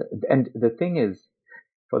matter, and the thing is,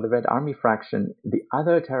 for the Red Army faction, the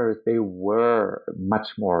other terrorists, they were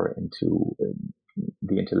much more into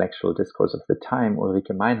the intellectual discourse of the time.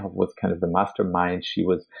 Ulrike Meinhof was kind of the mastermind. She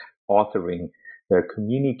was authoring their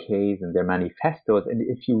communiques and their manifestos. And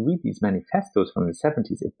if you read these manifestos from the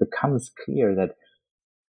 70s, it becomes clear that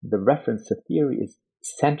the reference to theory is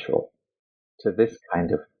central to this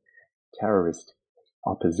kind of terrorist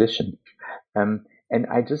opposition. And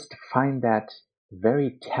I just find that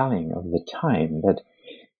very telling of the time, that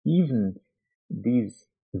even these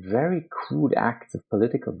very crude acts of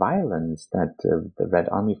political violence that the Red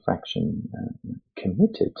Army faction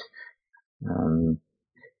committed,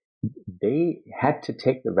 they had to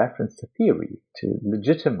take the reference to theory to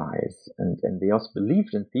legitimize, and they also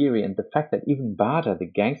believed in theory. And the fact that even Baader, the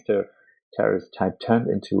gangster terrorist type, turned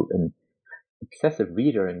into an obsessive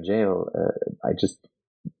reader in jail, I just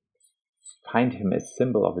find him a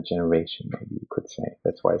symbol of a generation, maybe you could say.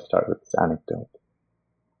 That's why I start with this anecdote.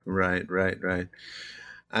 Right.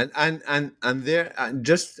 And there,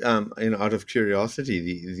 just out of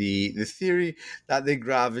curiosity, the theory that they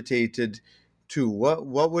gravitated to,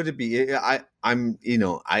 what would it be? I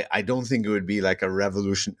don't think it would be like a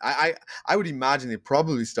revolution. I would imagine it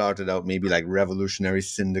probably started out maybe like revolutionary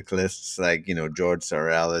syndicalists, like George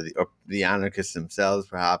Sorel, or the anarchists themselves,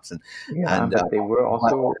 perhaps. But they were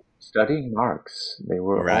also studying Marx. They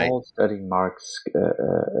were all studying Marx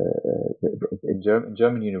in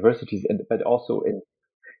German universities, but also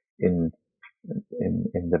in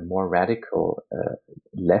the more radical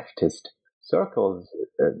leftist circles,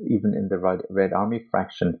 even in the Red Army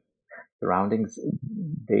faction surroundings,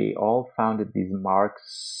 they all founded these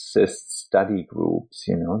Marxist study groups.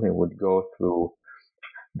 They would go through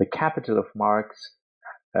the capital of Marx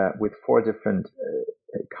with 4 different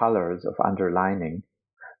colors of underlining,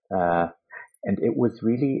 and it was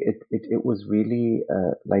really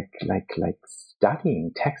like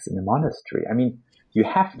studying text in a monastery. I mean, you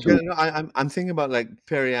have to. I'm thinking about like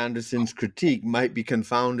Perry Anderson's critique might be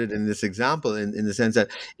confounded in this example in the sense that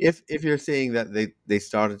if you're saying that they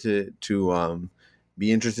started to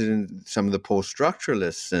be interested in some of the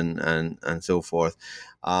post-structuralists and so forth,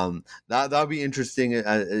 that'd be interesting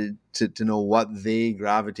to know what they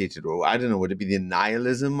gravitated, or I don't know, would it be the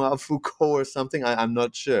nihilism of Foucault or something? I'm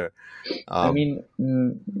not sure. I mean,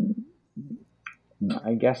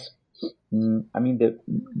 I guess. I mean,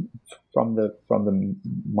 from the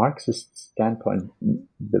Marxist standpoint,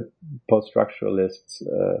 the post-structuralists,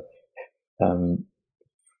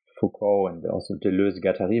 Foucault and also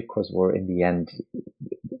Deleuze-Guattari, of course, were in the end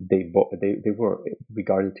they were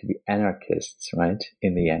regarded to be anarchists, right?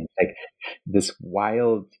 In the end, like this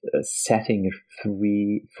wild setting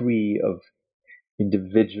free of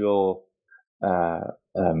individual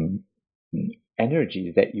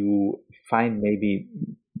energy that you find maybe.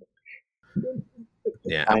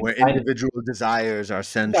 Yeah, and where individual desires are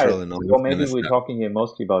central. And all so maybe we're talking here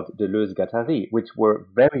mostly about Deleuze-Guattari, which were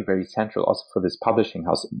very, very central also for this publishing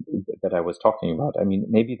house that I was talking about. I mean,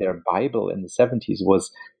 maybe their Bible in the 70s was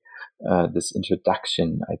this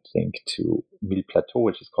introduction, I think, to Mille Plateaux,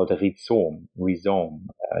 which is called Rhizome.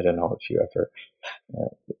 I don't know if you ever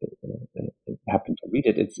happen to read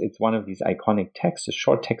it. It's one of these iconic texts, a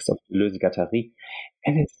short text of Deleuze-Guattari,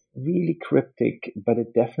 and it's really cryptic, but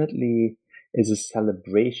it definitely is a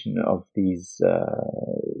celebration of these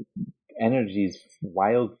energies,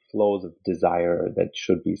 wild flows of desire that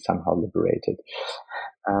should be somehow liberated.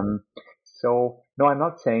 So no, I'm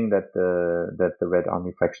not saying that the Red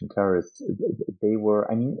Army faction terrorists, they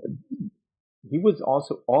were. I mean, he was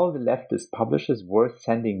also, all the leftist publishers were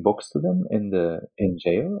sending books to them in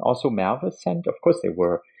jail. Also, Merve sent. Of course, they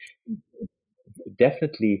were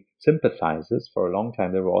definitely sympathizers for a long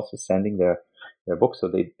time. They were also sending their books, so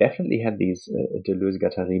they definitely had these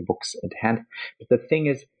Deleuze-Guattari books at hand. But the thing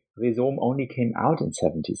is, Rhizome only came out in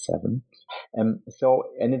 1977. And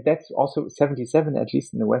that's also 1977, at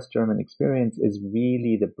least in the West German experience, is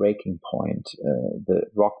really the breaking point, the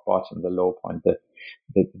rock bottom, the low point,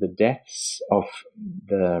 the deaths of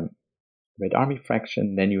the Red Army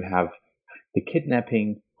faction. Then you have the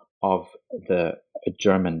kidnapping of the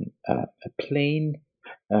German plane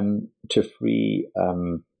to free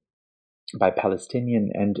by Palestinian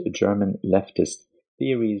and German leftist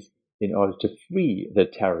theories in order to free the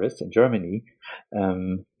terrorists in Germany,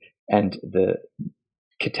 and the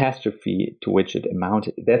catastrophe to which it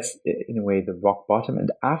amounted. That's in a way the rock bottom.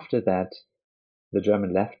 And after that, the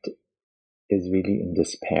German left is really in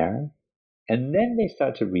despair. And then they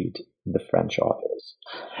start to read the French authors.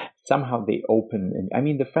 Somehow they open. I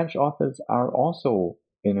mean, the French authors are also,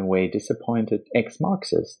 in a way, disappointed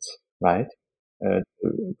ex-Marxists, right?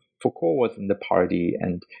 Foucault was in the party,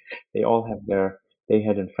 and they all have they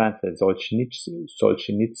had in France the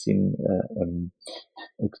Solzhenitsyn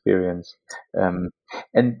experience.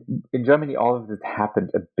 And in Germany, all of this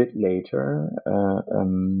happened a bit later.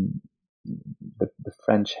 The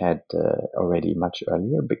French had already much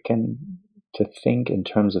earlier begun to think in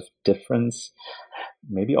terms of difference,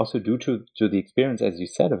 maybe also due to the experience, as you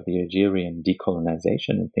said, of the Algerian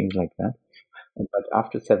decolonization and things like that. But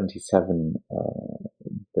after 1977,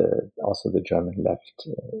 also the German left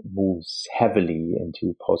moves heavily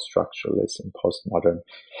into post-structuralist and postmodern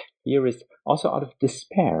theories, also out of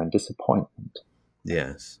despair and disappointment.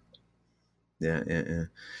 Yes. Yeah.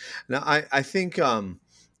 Now, I think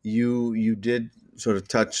you did sort of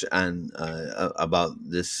touch on about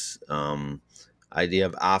this idea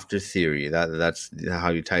of after theory. That's how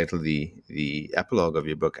you title the epilogue of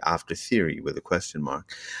your book, After Theory, with a question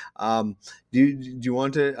mark. Do you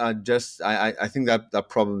want to just? I think that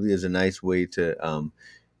probably is a nice way to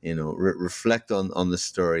reflect on the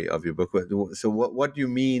story of your book. So what do you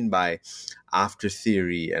mean by after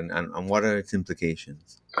theory, and what are its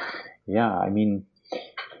implications? Yeah, I mean,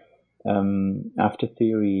 after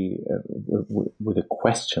theory with a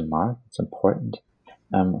question mark, it's important.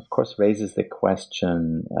 Of course, raises the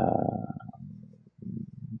question,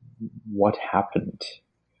 what happened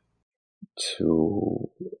to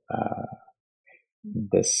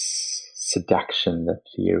this seduction, that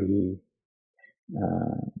theory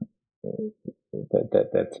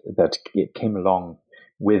that came along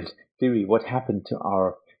with theory? What happened to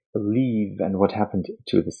our believe and what happened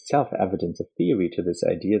to the self-evidence of theory, to this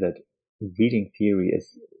idea that reading theory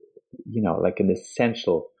is, like an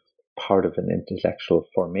essential part of an intellectual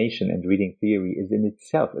formation, and reading theory is in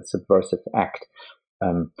itself a subversive act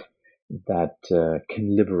that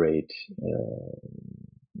can liberate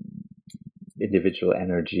individual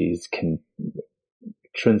energies, can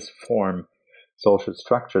transform social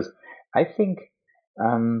structures. I think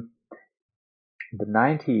the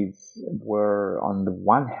 90s were, on the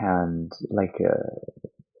one hand, like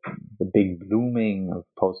the big blooming of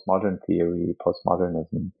postmodern theory,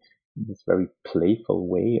 postmodernism, this very playful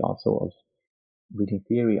way also of reading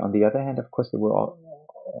theory. On the other hand, of course, they were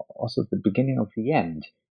also the beginning of the end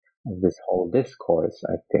of this whole discourse,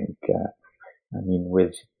 I think.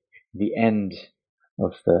 With the end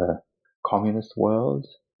of the communist world,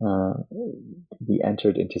 we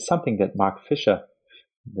entered into something that Mark Fisher,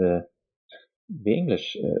 the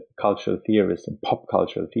English cultural theorist and pop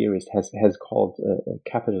cultural theorist, has called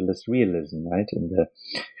capitalist realism, right? In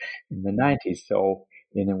the 90s. So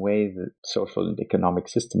in a way, the social and economic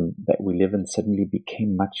system that we live in suddenly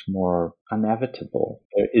became much more inevitable.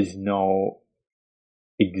 There is no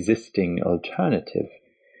existing alternative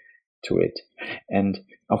to it. And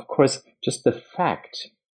of course, just the fact,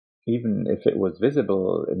 even if it was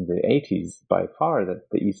visible in the 80s by far, that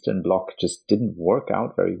the Eastern Bloc just didn't work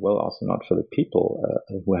out very well, also not for the people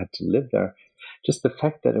who had to live there, just the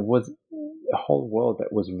fact that it was a whole world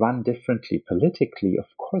that was run differently politically,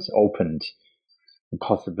 of course, opened the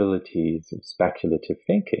possibilities of speculative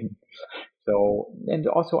thinking. So, and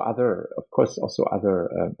also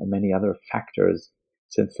many other factors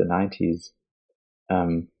since the 90s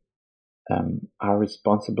are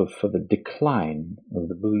responsible for the decline of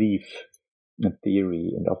the belief in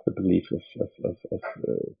theory and of the belief of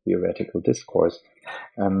theoretical discourse,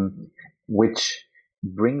 which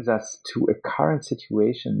brings us to a current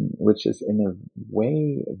situation which is in a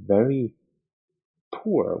way very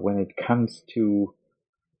poor when it comes to,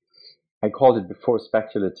 I called it before,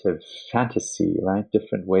 speculative fantasy, right?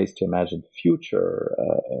 Different ways to imagine the future,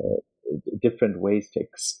 different ways to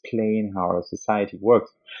explain how our society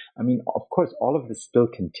works. Of course, all of this still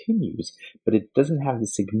continues, but it doesn't have the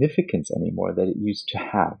significance anymore that it used to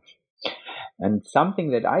have. And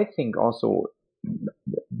something that I think also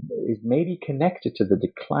is maybe connected to the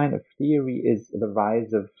decline of theory is the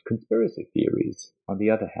rise of conspiracy theories, on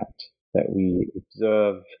the other hand, that we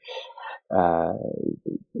observe,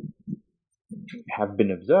 have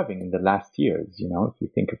been observing in the last years. If we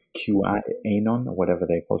think of QAnon, or whatever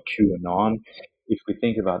they call QAnon, if we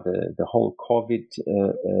think about the whole COVID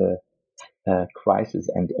crisis,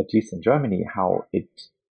 and at least in Germany, how it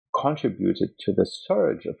contributed to the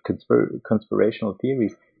surge of conspirational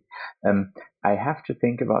theories, I have to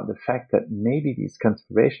think about the fact that maybe these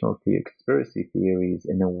conspiracy theories,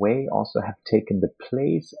 in a way, also have taken the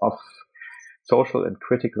place of social and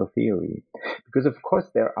critical theory. Because, of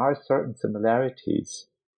course, there are certain similarities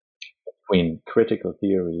between critical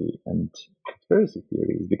theory and conspiracy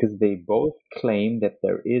theories, because they both claim that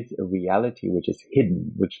there is a reality which is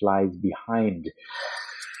hidden, which lies behind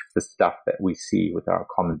the stuff that we see with our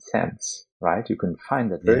common sense, right? You can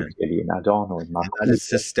find that very clearly in Adorno and Marcuse. That is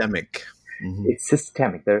systemic. Mm-hmm. It's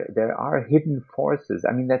systemic. There are hidden forces.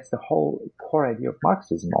 That's the whole core idea of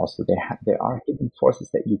Marxism also. There are hidden forces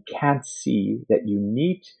that you can't see, that you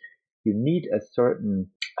need a certain,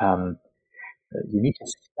 you need to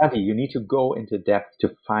study, you need to go into depth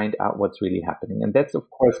to find out what's really happening. And that's, of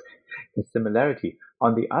course, a similarity.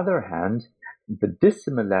 On the other hand, the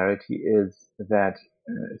dissimilarity is that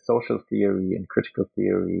social theory and critical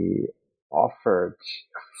theory offered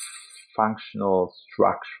functional,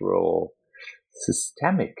 structural,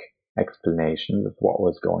 systemic explanations of what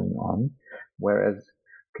was going on, whereas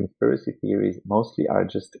conspiracy theories mostly are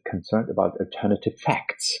just concerned about alternative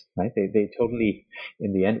facts, right? They totally,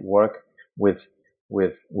 in the end, work with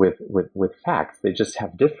facts. They just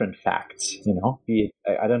have different facts, be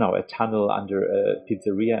it, I don't know, a tunnel under a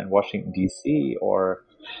pizzeria in Washington, D.C., or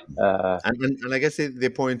and I guess they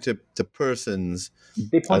point to persons.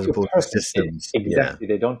 They point to persons, systems. Exactly.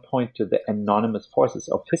 Yeah. They don't point to the anonymous forces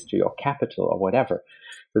of history or capital or whatever.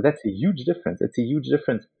 So that's a huge difference. It's a huge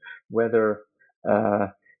difference whether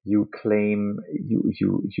you claim you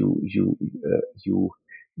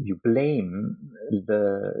blame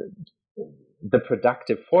the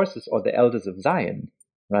productive forces or the elders of Zion,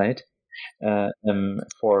 right?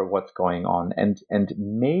 For what's going on, and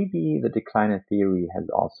maybe the decline in theory has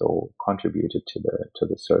also contributed to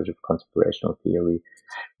the surge of conspirational theory,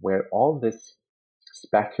 where all this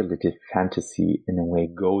speculative fantasy, in a way,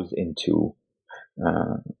 goes into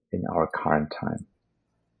in our current time.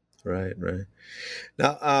 Right, right.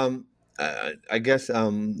 Now, I guess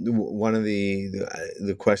one of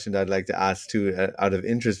the questions I'd like to ask too, out of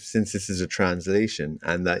interest, since this is a translation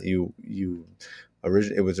and that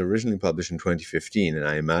it was originally published in 2015, and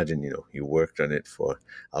I imagine you worked on it for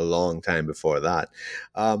a long time before that.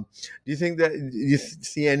 Do you think that you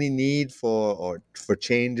see any need for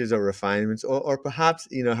changes or refinements, or perhaps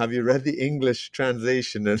have you read the English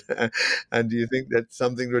translation and do you think that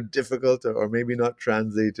something were difficult or maybe not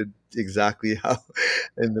translated exactly how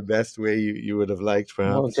in the best way you would have liked,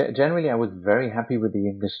 Well, perhaps? generally, I was very happy with the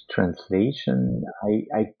English translation.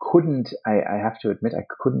 I couldn't, I have to admit, I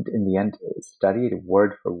couldn't in the end study it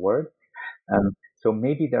word for word. So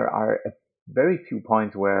maybe there are very few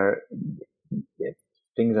points where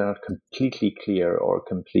things are not completely clear or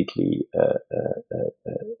completely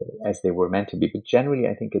as they were meant to be. But generally,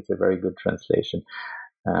 I think it's a very good translation.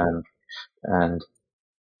 And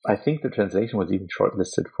I think the translation was even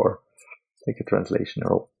shortlisted for like a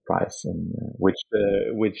translational prize, and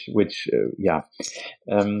yeah.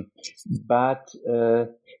 But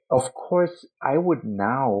of course, I would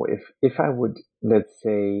now, if I would, let's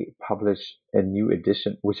say, publish a new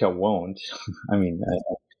edition, which I won't. I mean,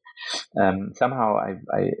 somehow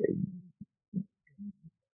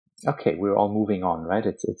okay, we're all moving on, right?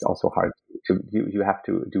 It's also hard to you have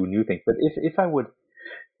to do new things. But if I would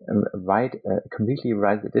write a completely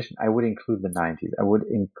revised edition, I would include the 90s. I would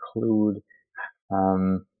include,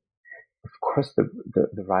 of course,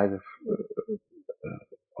 the rise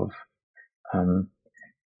of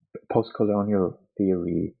post-colonial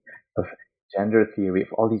theory, of gender theory,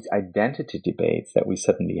 of all these identity debates that we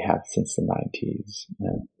suddenly have since the 90s,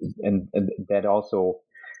 and that also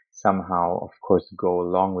somehow, of course, go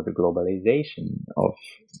along with the globalization of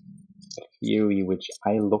theory, which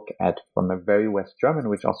I look at from a very West German,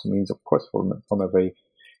 which also means, of course, from a very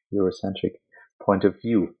Eurocentric point of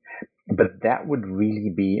view. But that would really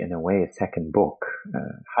be, in a way, a second book.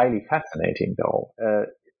 Highly fascinating, though.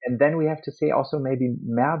 And then we have to say also maybe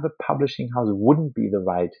Merbe Publishing House wouldn't be the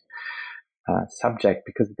right subject,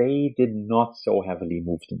 because they did not so heavily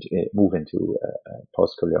move into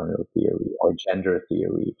post-colonial theory or gender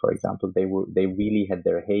theory, for example. They really had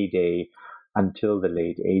their heyday until the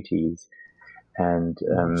late 80s. And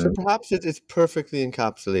so perhaps it's perfectly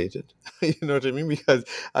encapsulated. You know what I mean? Because,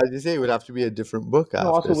 as you say, it would have to be a different book after.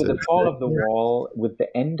 Also, with the fall of the wall, with the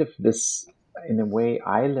end of this, in a way,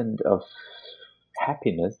 island of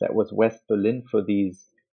happiness that was West Berlin for a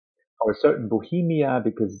certain Bohemia,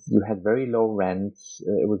 because you had very low rents.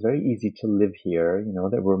 It was very easy to live here.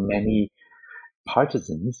 There were many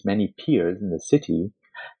partisans, many peers in the city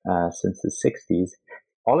since the 60s.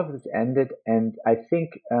 All of this ended, and I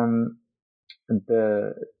think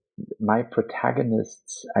my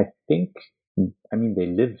protagonists,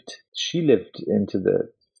 she lived into the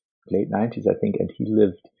late 90s, I think, and he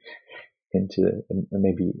lived into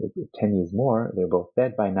maybe 10 years more. They're both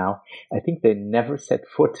dead by now. I think they never set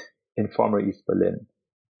foot in former East Berlin.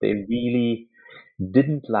 They really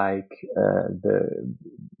didn't like the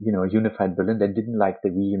unified Berlin. They didn't like the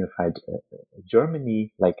reunified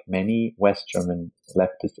Germany, like many West German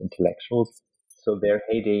leftist intellectuals. So their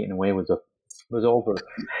heyday, in a way, was over.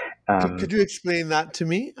 Could you explain that to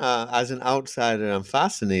me? As an outsider, I'm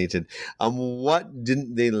fascinated. What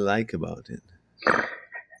didn't they like about it?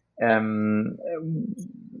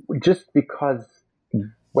 Just because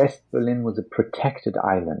West Berlin was a protected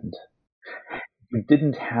island, you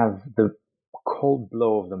didn't have the cold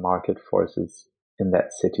blow of the market forces in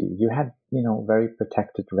that city. You had, very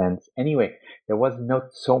protected rents. Anyway, there was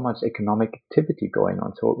not so much economic activity going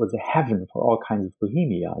on, so it was a heaven for all kinds of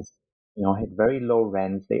bohemias. Had very low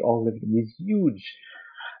rents. They all lived in these huge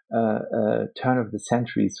turn of the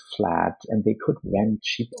centuries flat, and they could rent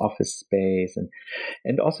cheap office space,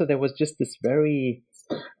 and also there was just this very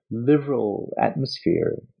liberal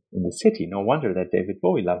atmosphere in the city. No wonder that David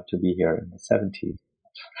Bowie loved to be here in the 70s.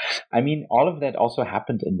 I mean, all of that also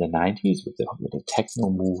happened in the 90s with the techno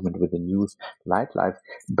movement, with the new nightlife,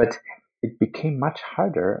 but it became much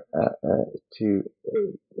harder to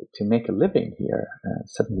make a living here.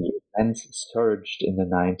 Suddenly, rents surged in the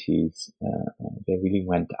 90s. They really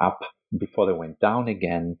went up before they went down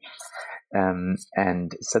again.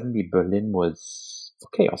 And suddenly Berlin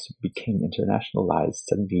also became internationalized.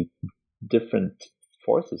 Suddenly different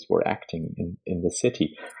forces were acting in the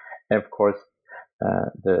city. And of course,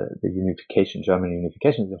 the German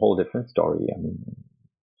unification is a whole different story. I mean,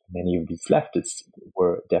 many of these leftists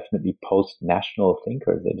were definitely post-national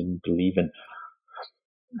thinkers. They didn't believe in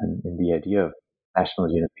the idea of national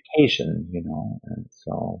unification, and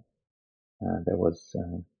so there was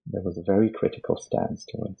a very critical stance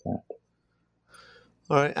towards that.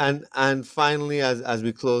 All right, and finally, as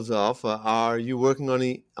we close off, are you working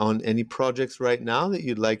on any projects right now that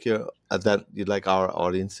you'd like our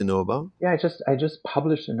audience to know about? Yeah, I just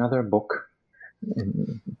published another book.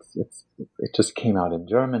 It just came out in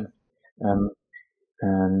German,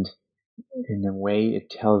 and in a way, it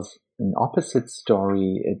tells an opposite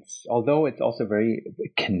story. Although it's also very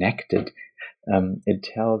connected. It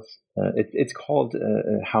tells. It's called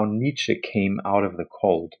How Nietzsche Came Out of the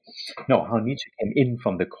Cold. No, How Nietzsche Came In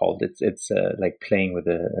from the Cold. It's like playing with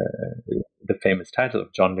the famous title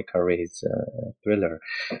of John le Carré's thriller.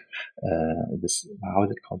 How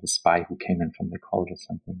is it called? The Spy Who Came In from the Cold or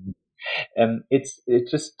something. It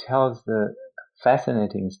just tells the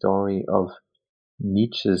fascinating story of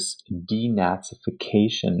Nietzsche's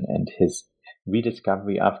denazification and his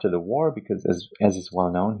rediscovery after the war, because as is well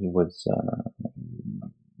known, he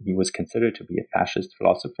was considered to be a fascist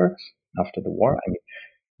philosopher after the war. I mean,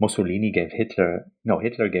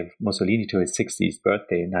 Hitler gave Mussolini to his 60th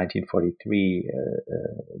birthday in 1943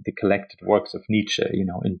 the collected works of Nietzsche,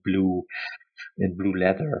 in blue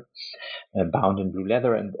leather, bound in blue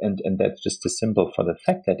leather, and that's just a symbol for the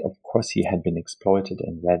fact that, of course, he had been exploited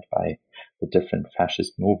and read by the different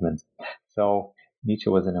fascist movements. So Nietzsche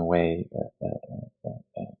was in a way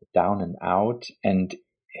down and out, and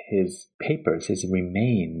his papers, his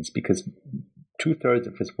remains, because 2/3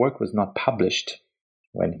 of his work was not published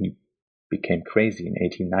when he became crazy in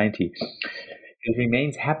 1890. His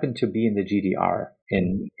remains happened to be in the GDR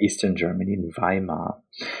in Eastern Germany, in Weimar.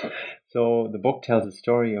 So the book tells the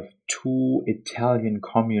story of two Italian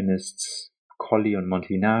communists, Colli and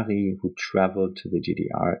Montinari, who traveled to the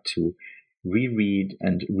GDR to reread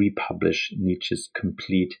and republish Nietzsche's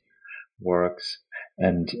complete works.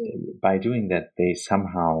 And by doing that, they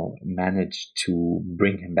somehow managed to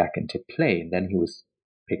bring him back into play. And then he was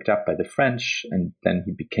picked up by the French, and then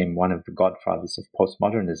he became one of the godfathers of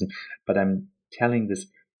postmodernism. But I'm telling this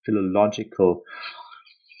philological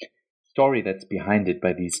story that's behind it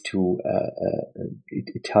by these two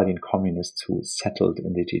Italian communists who settled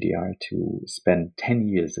in the GDR to spend 10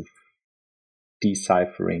 years of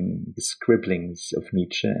deciphering the scribblings of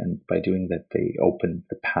Nietzsche, and by doing that they opened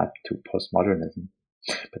the path to postmodernism.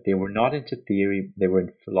 But they were not into theory, they were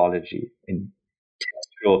in philology, in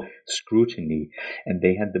textual scrutiny, and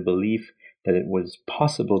they had the belief that it was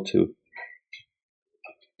possible to,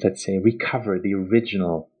 let's say, recover the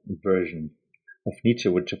original version of Nietzsche,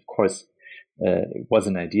 which of course was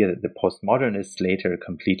an idea that the postmodernists later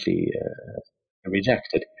completely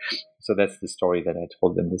rejected. So that's the story that I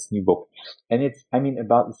told in this new book, and it's,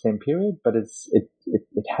 about the same period, but it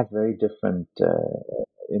has very different.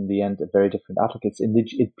 In the end, a very different outlook. It's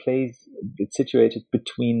situated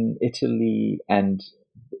between Italy and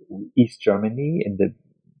East Germany in the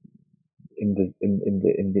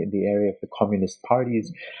area of the communist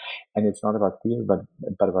parties, and it's not about theory, but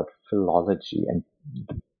about philology and,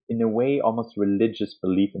 in a way, almost religious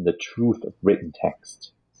belief in the truth of written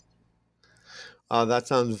text. Oh, that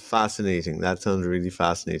sounds fascinating. That sounds really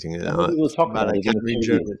fascinating. We'll talk about it. I can't read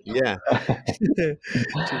German. Yeah. Too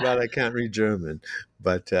bad I can't read German.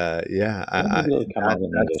 But yeah. Maybe it'll come out in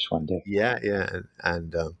English one day. Yeah.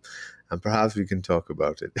 And perhaps we can talk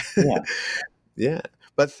about it. Yeah. Yeah.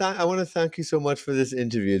 But I want to thank you so much for this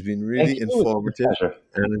interview. It's been really informative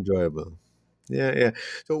and enjoyable. Yeah.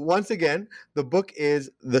 So once again, the book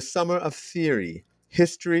is The Summer of Theory: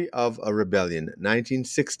 History of a Rebellion,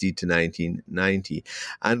 1960 to 1990.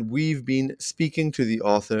 And we've been speaking to the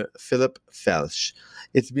author, Philip Felsch.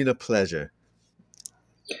 It's been a pleasure.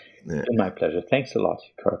 It's been my pleasure. Thanks a lot,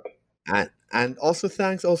 Kirk. And also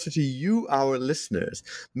thanks also to you, our listeners.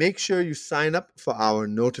 Make sure you sign up for our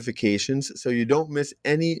notifications so you don't miss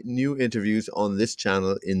any new interviews on this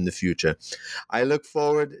channel in the future. I look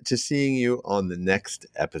forward to seeing you on the next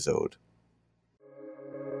episode.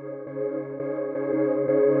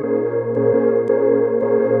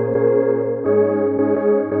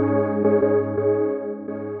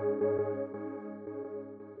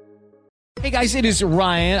 Hey guys, it is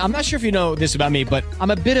Ryan. I'm not sure if you know this about me, but I'm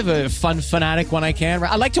a bit of a fun fanatic when I can.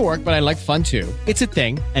 I like to work, but I like fun too. It's a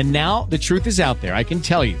thing. And now the truth is out there. I can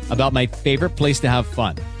tell you about my favorite place to have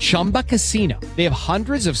fun. Chumba Casino. They have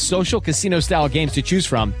hundreds of social casino style games to choose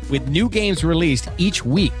from with new games released each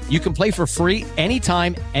week. You can play for free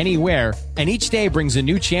anytime, anywhere. And each day brings a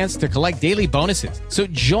new chance to collect daily bonuses. So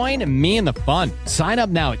join me in the fun. Sign up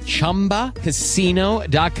now at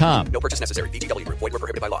ChumbaCasino.com. No purchase necessary. VGW Group. Void where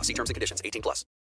prohibited by law. See terms and conditions. 18+.